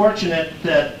very fortunate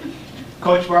that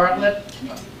Coach Bartlett,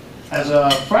 as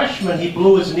a freshman, he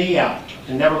blew his knee out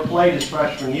and never played his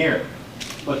freshman year.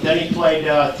 But then he played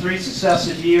 3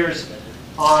 successive years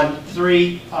on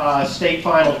 3 state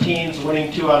final teams,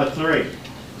 winning 2 out of 3.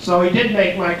 So he did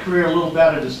make my career a little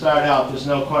better to start out, there's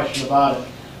no question about it.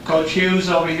 Coach Hughes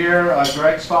over here,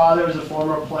 Greg's father is a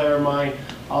former player of mine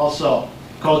also.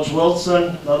 Coach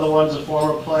Wilson, another one's a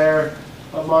former player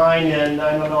of mine, and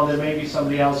I don't know, there may be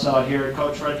somebody else out here.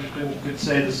 Coach Fredrickson could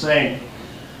say the same.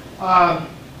 I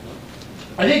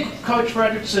think Coach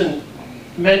Fredrickson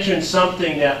mentioned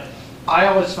something that I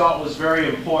always felt was very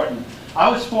important. I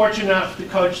was fortunate enough to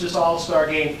coach this All-Star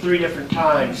game 3 different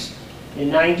times.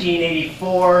 In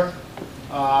 1984,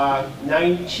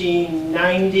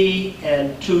 1990,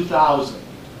 and 2000.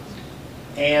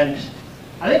 And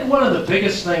I think one of the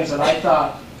biggest things that I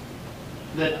thought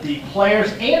that the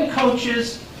players and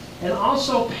coaches and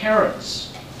also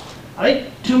parents, I think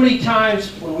too many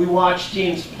times when we watch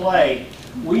teams play,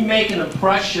 we make an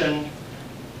impression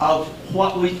of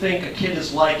what we think a kid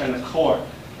is like on the court.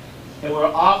 And we're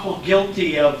awful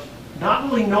guilty of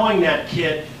not really knowing that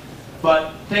kid,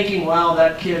 but thinking, well,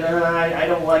 that kid, I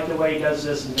don't like the way he does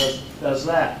this and does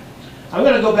that. I'm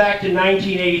going to go back to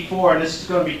 1984, and this is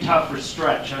going to be tough for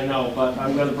stretch, I know, but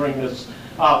I'm going to bring this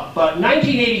up. But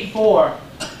 1984,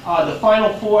 the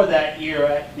Final Four that year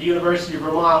at the University of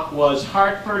Vermont was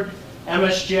Hartford,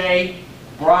 MSJ,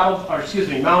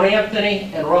 Mount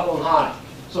Anthony, and Rutland High.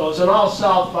 So it was an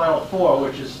all-South Final Four,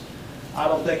 which is, I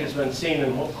don't think has been seen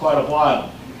in quite a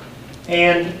while.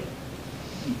 And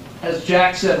as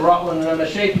Jack said, Rutland and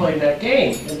MSA played in that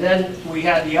game. And then we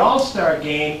had the All-Star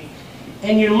game,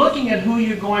 and you're looking at who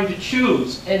you're going to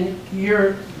choose, and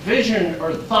your vision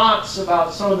or thoughts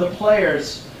about some of the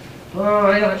players, oh,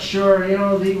 I'm not sure, you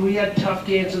know, we had tough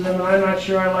games with them, and I'm not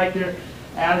sure I like their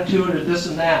attitude or this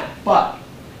and that. But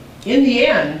in the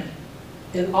end,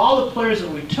 in all the players that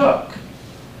we took,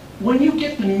 when you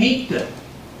get to meet them,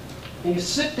 and you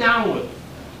sit down with them,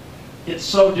 it's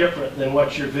so different than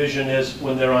what your vision is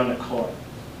when they're on the court.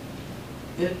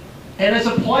 And as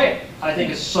a player, I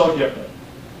think it's so different.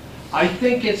 I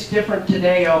think it's different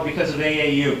today, because of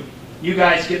AAU. You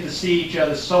guys get to see each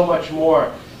other so much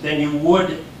more than you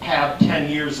would have 10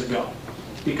 years ago.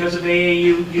 Because of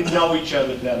AAU, you know each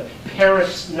other better.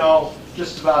 Parents know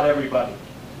just about everybody.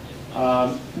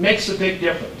 Makes a big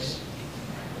difference.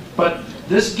 But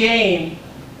this game,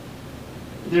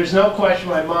 there's no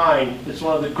question in my mind, it's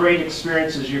one of the great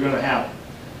experiences you're going to have.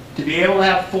 To be able to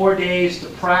have 4 days to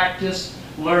practice,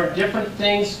 learn different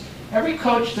things. Every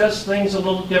coach does things a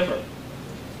little different.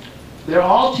 They're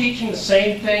all teaching the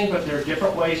same thing, but there are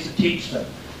different ways to teach them.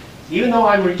 Even though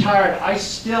I'm retired, I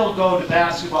still go to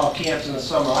basketball camps in the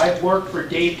summer. I've worked for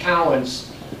Dave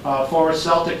Cowens, former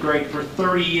Celtic great, for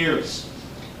 30 years.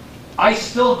 I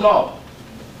still go.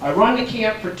 I run the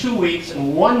camp for 2 weeks,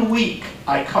 and 1 week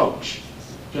I coach.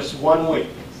 Just 1 week.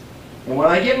 And when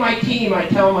I get my team, I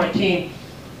tell my team,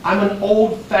 I'm an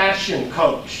old-fashioned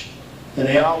coach. And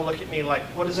they all look at me like,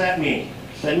 what does that mean?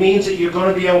 That means that you're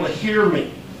going to be able to hear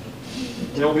me.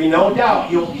 There will be no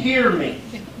doubt you'll hear me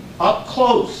up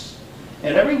close.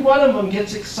 And every one of them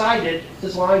gets excited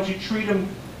as long as you treat them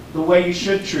the way you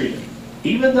should treat them.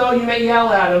 Even though you may yell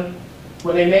at them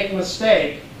when they make a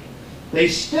mistake, they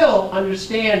still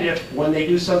understand if, when they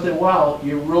do something well,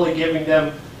 you're really giving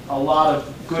them a lot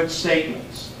of good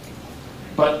statements.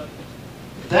 But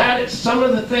that is some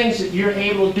of the things that you're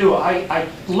able to do. I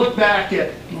look back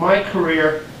at my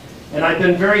career, and I've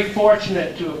been very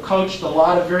fortunate to have coached a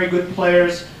lot of very good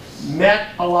players,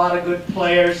 met a lot of good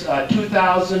players.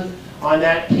 2000 on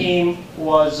that team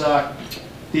was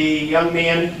the young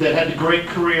man that had a great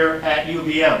career at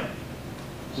UVM.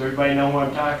 Does everybody know what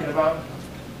I'm talking about?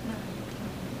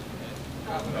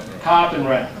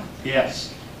 Coppenrath,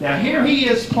 yes. Now here he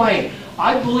is playing.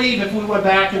 I believe if we went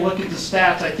back and look at the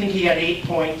stats, I think he had 8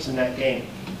 points in that game.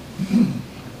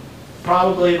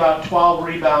 Probably about 12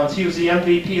 rebounds. He was the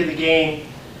MVP of the game.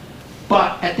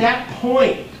 But at that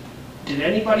point, did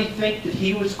anybody think that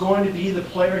he was going to be the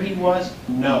player he was?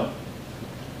 No.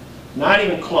 Not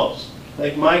even close.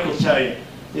 Like Mike will tell you,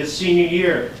 his senior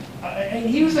year. And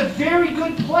he was a very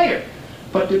good player.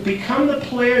 But to become the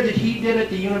player that he did at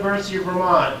the University of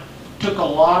Vermont took a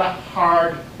lot of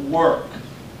hard work.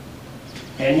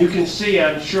 And you can see,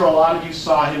 I'm sure a lot of you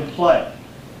saw him play.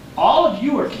 All of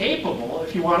you are capable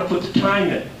if you want to put the time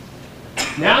in.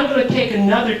 Now I'm going to take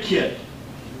another kid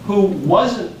who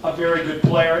wasn't a very good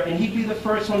player, and he'd be the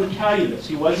first one to tell you this.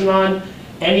 He wasn't on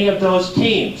any of those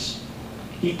teams.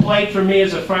 He played for me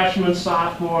as a freshman,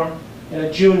 sophomore, and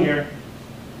a junior.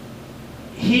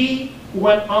 He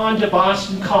went on to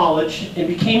Boston College and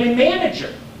became a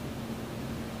manager.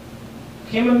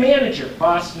 Became a manager at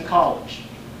Boston College.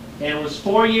 And it was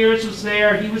 4 years was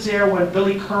there. He was there when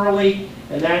Billy Curley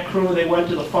and that crew, they went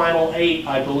to the Final 8,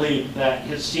 I believe, that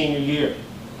his senior year.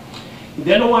 He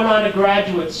then went on to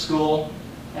graduate school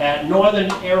at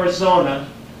Northern Arizona,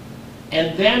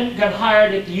 and then got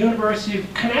hired at the University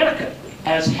of Connecticut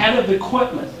as head of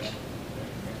equipment.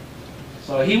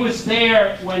 So he was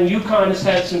there when UConn has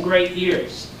had some great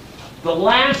years. The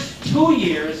last 2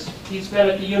 years, he's been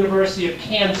at the University of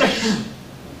Kansas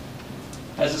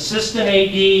as assistant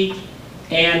AD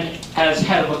and as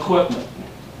head of equipment.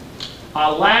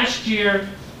 Last year,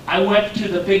 I went to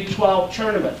the Big 12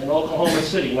 tournament in Oklahoma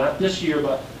City, not this year,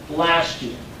 but last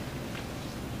year,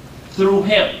 through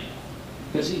him.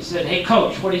 Because he said, hey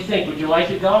coach, what do you think? Would you like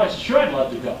to go? I said, sure, I'd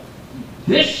love to go.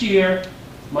 This year,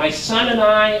 my son and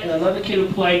I and another kid who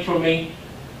played for me,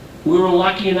 we were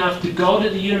lucky enough to go to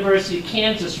the University of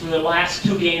Kansas for the last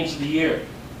 2 games of the year.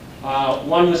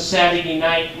 One was Saturday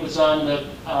night, was on the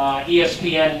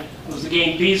ESPN. It was the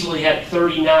game Beasley had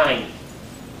 39.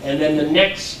 And then the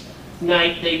next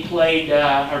night they played,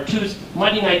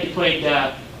 Monday night they played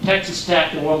Texas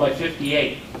Tech and won by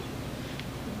 58.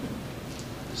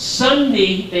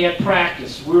 Sunday they had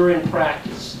practice. We were in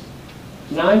practice.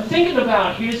 Now I'm thinking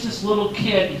about, here's this little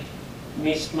kid,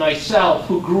 myself,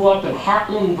 who grew up in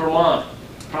Heartland, Vermont.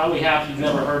 Probably half of you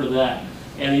have never heard of that.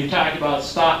 And you talk about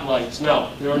stoplights.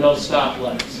 No, there are no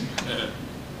stoplights.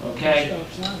 Okay?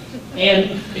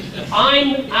 And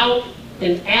I'm out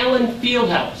in Allen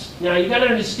Fieldhouse. Now you got to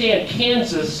understand,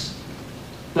 Kansas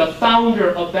The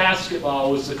founder of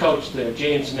basketball was the coach there,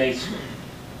 James Mason.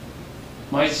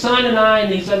 My son and I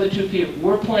and these other two people,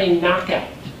 we're playing knockout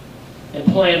and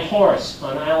playing horse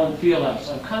on Island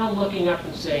Fieldhouse. I'm kind of looking up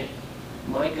and saying,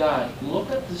 my God, look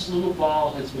what this little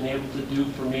ball has been able to do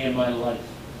for me in my life.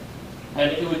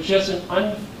 And it was just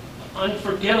an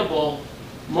unforgettable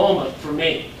moment for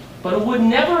me. But it would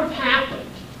never have happened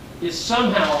if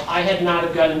somehow I had not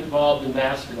have gotten involved in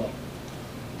basketball.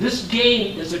 This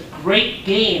game is a great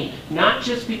game, not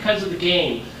just because of the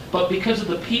game, but because of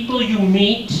the people you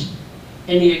meet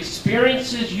and the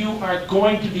experiences you are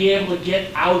going to be able to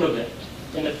get out of it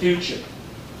in the future.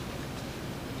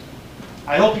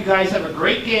 I hope you guys have a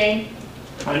great game.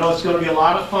 I know it's going to be a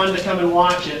lot of fun to come and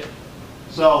watch it.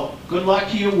 So good luck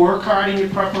to you, work hard in your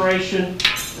preparation,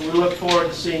 and we look forward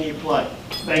to seeing you play.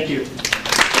 Thank you.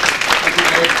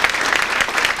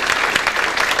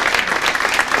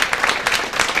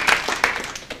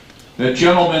 The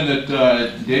gentleman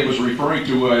that Dave was referring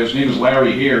to, his name is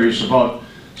Larry here. He's about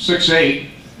 6'8".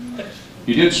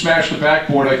 He did smash the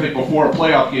backboard, I think, before a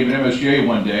playoff game at MSJ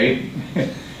one day. I'm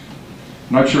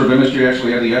not sure if MSJ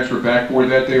actually had the extra backboard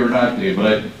that day or not, Dave,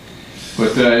 but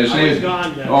his name... I was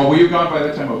gone then. Oh, were you gone by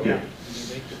that time? Okay. Yeah.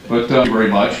 But thank you very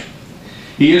much.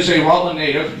 He is a Rutland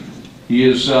native. He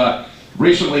is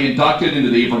recently inducted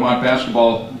into the Vermont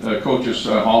Basketball Coaches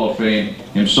Hall of Fame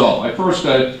himself. I first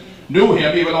knew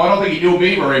him, even though I don't think he knew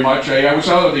me very much. I was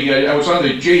on the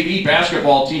JV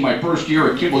basketball team my first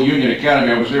year at Kimball Union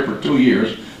Academy. I was there for 2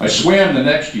 years. I swam the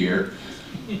next year.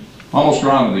 Almost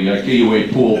drowned in the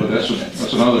KUA pool, but that's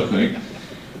another thing.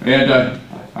 And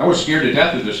I was scared to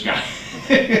death of this guy.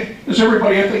 As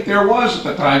everybody I think there was at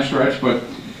the time, Stretch, but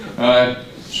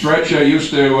Stretch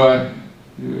used to,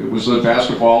 it was the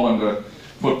basketball and the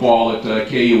football at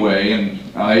KUA, and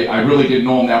I really didn't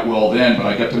know him that well then, but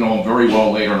I got to know him very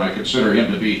well later, and I consider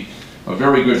him to be a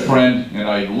very good friend, and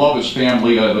I love his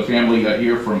family, the family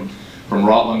here from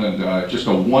Rutland, and just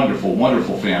a wonderful,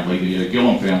 wonderful family, the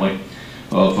Gillum family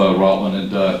of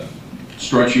Rutland. And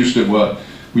Stretch used to,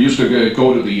 we used to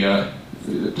go to the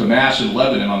to Mass in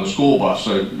Lebanon on the school bus.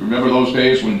 I remember those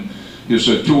days when his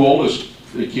two oldest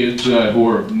kids, who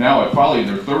are now probably in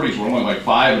their 30s, were only like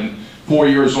 5 and 4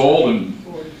 years old, and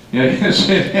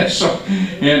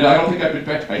and I don't think I've been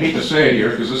back, I hate to say it here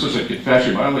because this is a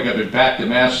confession, but I don't think I've been back to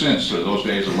Mass since those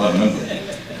days in Lebanon.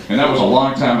 And that was a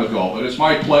long time ago, but it's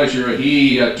my pleasure.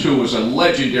 He too was a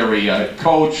legendary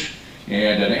coach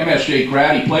and an MSJ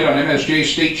grad. He played on MSJ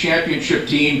state championship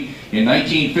team in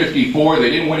 1954. They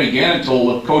didn't win again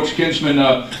until Coach Kinsman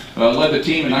led the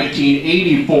team in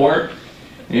 1984.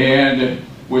 And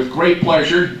with great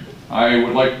pleasure, I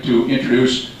would like to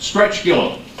introduce Stretch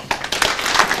Gillum.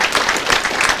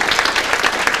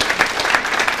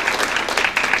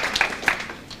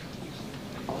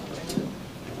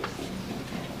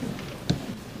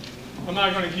 I'm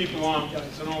not going to keep you long, guys,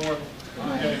 so don't worry.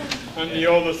 Okay. I'm the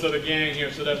oldest of the gang here,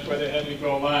 so that's why they had me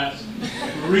go last.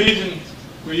 The reason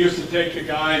we used to take the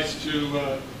guys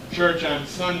to church on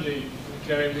Sunday,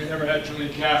 okay, we never had too many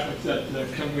Catholics at the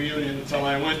Kimball Union until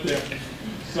I went there.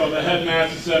 So the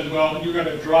headmaster said, well, you're going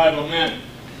to drive them in.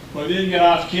 Well, they didn't get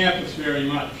off campus very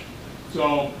much.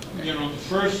 So, you know, the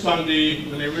first Sunday,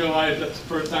 when they realized that's the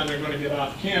first time they're going to get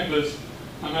off campus,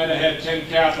 I might have had 10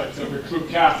 Catholics that were true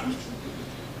Catholics.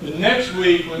 The next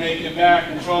week, when they came back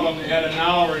and told them they had an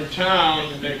hour in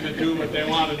town and they could do what they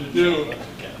wanted to do,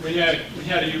 we had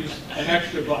to use an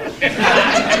extra bus. So,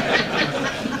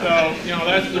 you know,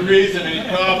 that's the reason,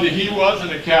 and he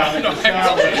wasn't a Catholic to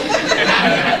start with.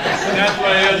 And that's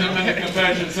why he hasn't been to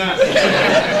confession since.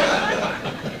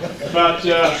 But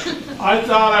I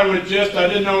thought I would I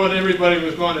didn't know what everybody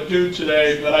was going to do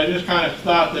today, but I just kind of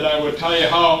thought that I would tell you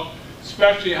how,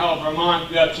 especially how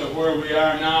Vermont got to where we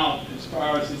are now as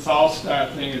far as this all-star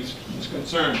thing is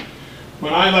concerned.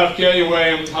 When I left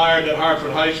KUA and was hired at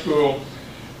Hartford High School,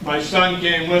 my son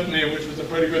came with me, which was a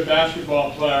pretty good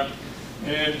basketball player,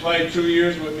 and played 2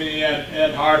 years with me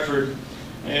at Hartford.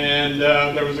 And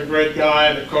there was a great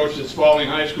guy that coached at Spalding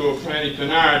High School, Franny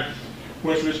Pinard,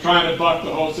 which was trying to buck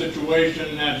the whole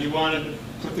situation that he wanted to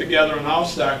put together an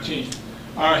all-star team.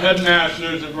 Our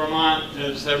headmasters in Vermont,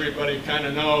 as everybody kind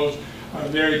of knows, are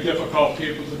very difficult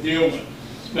people to deal with,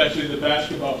 especially the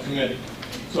basketball committee.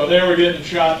 So they were getting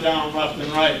shot down left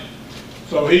and right.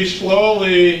 So he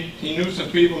knew some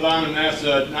people down in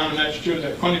Massachusetts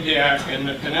at Quinnipiac, and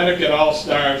the Connecticut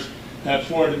All-Stars had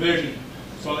 4 divisions.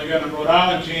 So they got a Rhode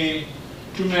Island team,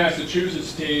 2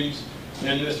 Massachusetts teams,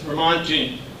 and this Vermont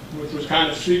team, which was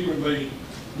kind of secretly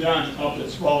done up at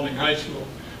Spalding High School.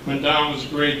 Went down, was a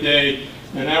great day,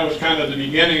 and that was kind of the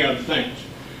beginning of things.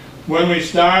 When we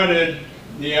started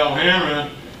the Alhambra,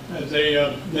 as they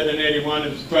did in '81,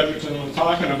 as Frederickson was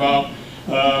talking about.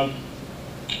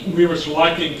 We were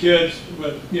selecting kids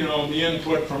with, you know, the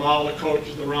input from all the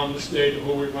coaches around the state of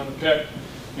who we were going to pick.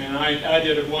 And I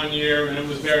did it one year, and it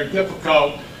was very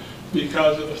difficult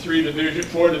because of the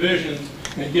 4 divisions,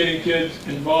 and getting kids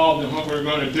involved in what we were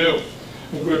going to do.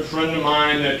 A good friend of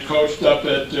mine that coached up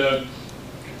at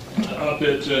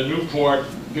Newport,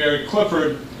 Gary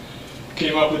Clifford,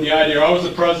 came up with the idea. I was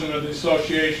the president of the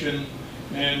association,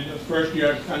 and the first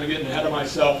year I was kind of getting ahead of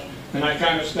myself, and I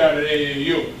kind of started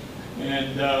AAU.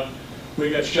 And we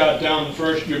got shot down the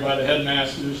first year by the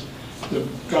headmasters to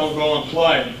go and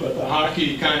play. But the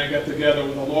hockey kind of got together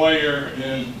with a lawyer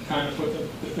and kind of put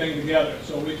the thing together.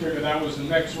 So we figured that was the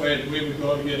next way that we would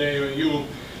go to get AAU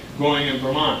going in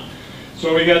Vermont.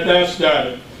 So we got that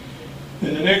started.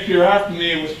 And the next year after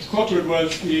me, Clifford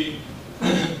was the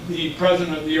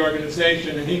president of the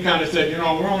organization, and he kind of said, you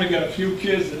know, we're only got a few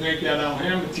kids that make that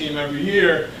Alhambra team every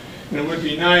year, and it would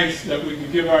be nice that we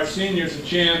could give our seniors a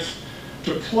chance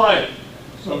to play.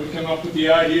 So we came up with the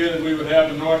idea that we would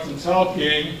have a North and South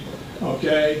game,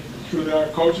 okay, through our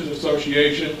coaches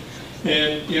association,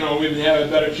 and, you know, we'd have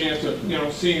a better chance of, you know,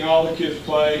 seeing all the kids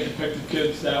play and pick the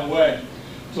kids that way.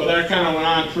 So that kind of went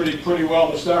on pretty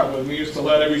well to start with. We used to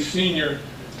let every senior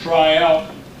try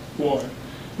out for it.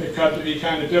 It got to be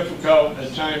kind of difficult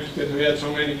at times because we had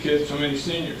so many kids, so many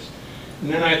seniors.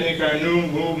 And then I think our new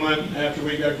movement, after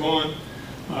we got going,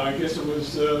 I guess it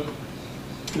was the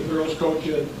girls' coach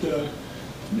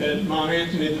at Mount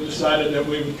Anthony that decided that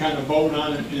we would kind of vote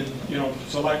on it and, you know,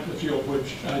 select the field,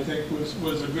 which I think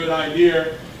was a good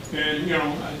idea. And, you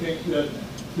know, I think that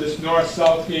this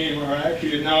North-South game, or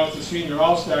actually now it's the Senior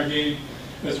All-Star game,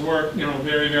 has worked, you know,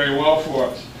 very, very well for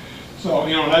us. So,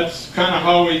 you know, that's kind of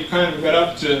how we kind of got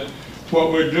up to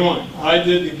what we're doing. I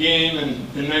did the game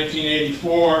in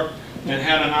 1984 and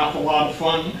had an awful lot of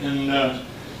fun, and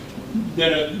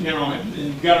did it, you know,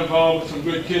 and got involved with some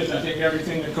good kids. I think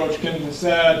everything that Coach Kinsman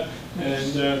said,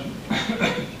 and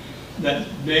that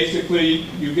basically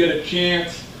you get a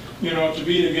chance, you know, to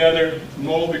be together,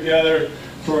 mold together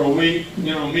for a week,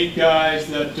 you know, meet guys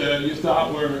that you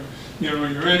thought were, you know,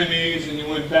 your enemies, and you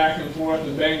went back and forth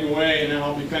and banged away, and then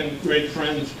all become great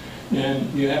friends,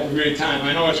 and you have a great time.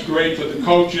 I know it's great for the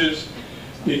coaches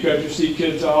because you see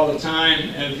kids all the time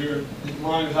as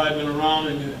long as I've been around,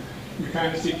 and you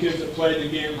kind of see kids that play the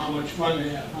game, how much fun they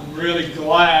have. I'm really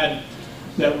glad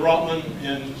that Rutland,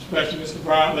 and especially Mr.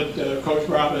 Bartlett, Coach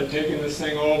Bartlett, taking this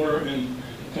thing over and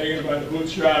taking it by the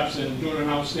bootstraps and doing an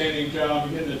outstanding job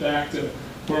and getting it back to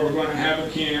where we're going to have a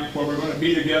camp, where we're going to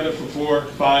be together for 4 or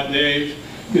 5 days,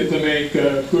 get to make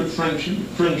good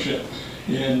friendship.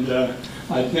 And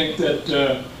I think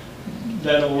that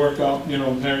that'll work out, you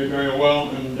know, very, very well,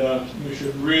 and we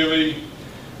should really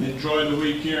enjoy the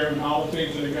week here, and all the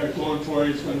things that I got going for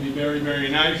you. It's going to be very, very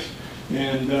nice,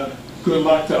 and good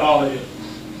luck to all of you.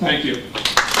 Thank you.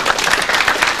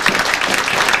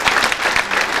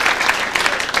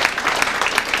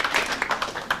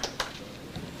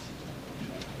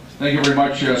 Thank you very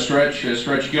much,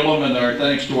 Stretch Gillum, and our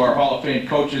thanks to our Hall of Fame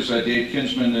coaches, Dave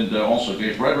Kinsman and also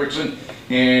Dave Frederickson,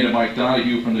 and Mike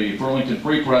Donahue from the Burlington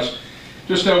Free Press.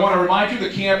 Just want to remind you, the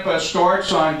camp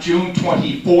starts on June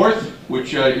 24th,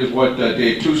 which is what,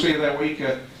 Dave, Tuesday of that week?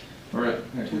 Again,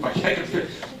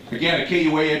 a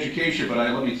KUA education, but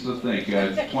let me think,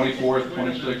 24th,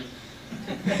 26th.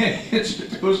 It's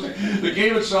Tuesday. The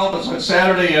game itself is on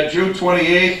Saturday, June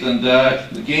 28th, and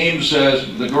the games,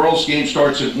 the girls' game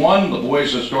starts at 1, the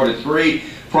boys start at 3.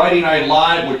 Friday Night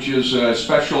Live, which is a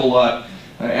special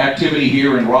activity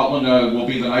here in Rutland, will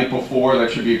be the night before.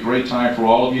 That should be a great time for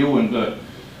all of you, and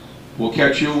we'll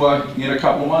catch you in a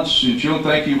couple of months in June.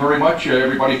 Thank you very much,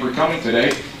 everybody, for coming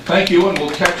today. Thank you, and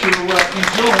we'll catch you in June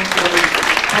for the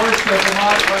first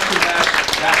Vermont Western Mass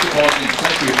basketball game.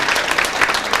 Thank you.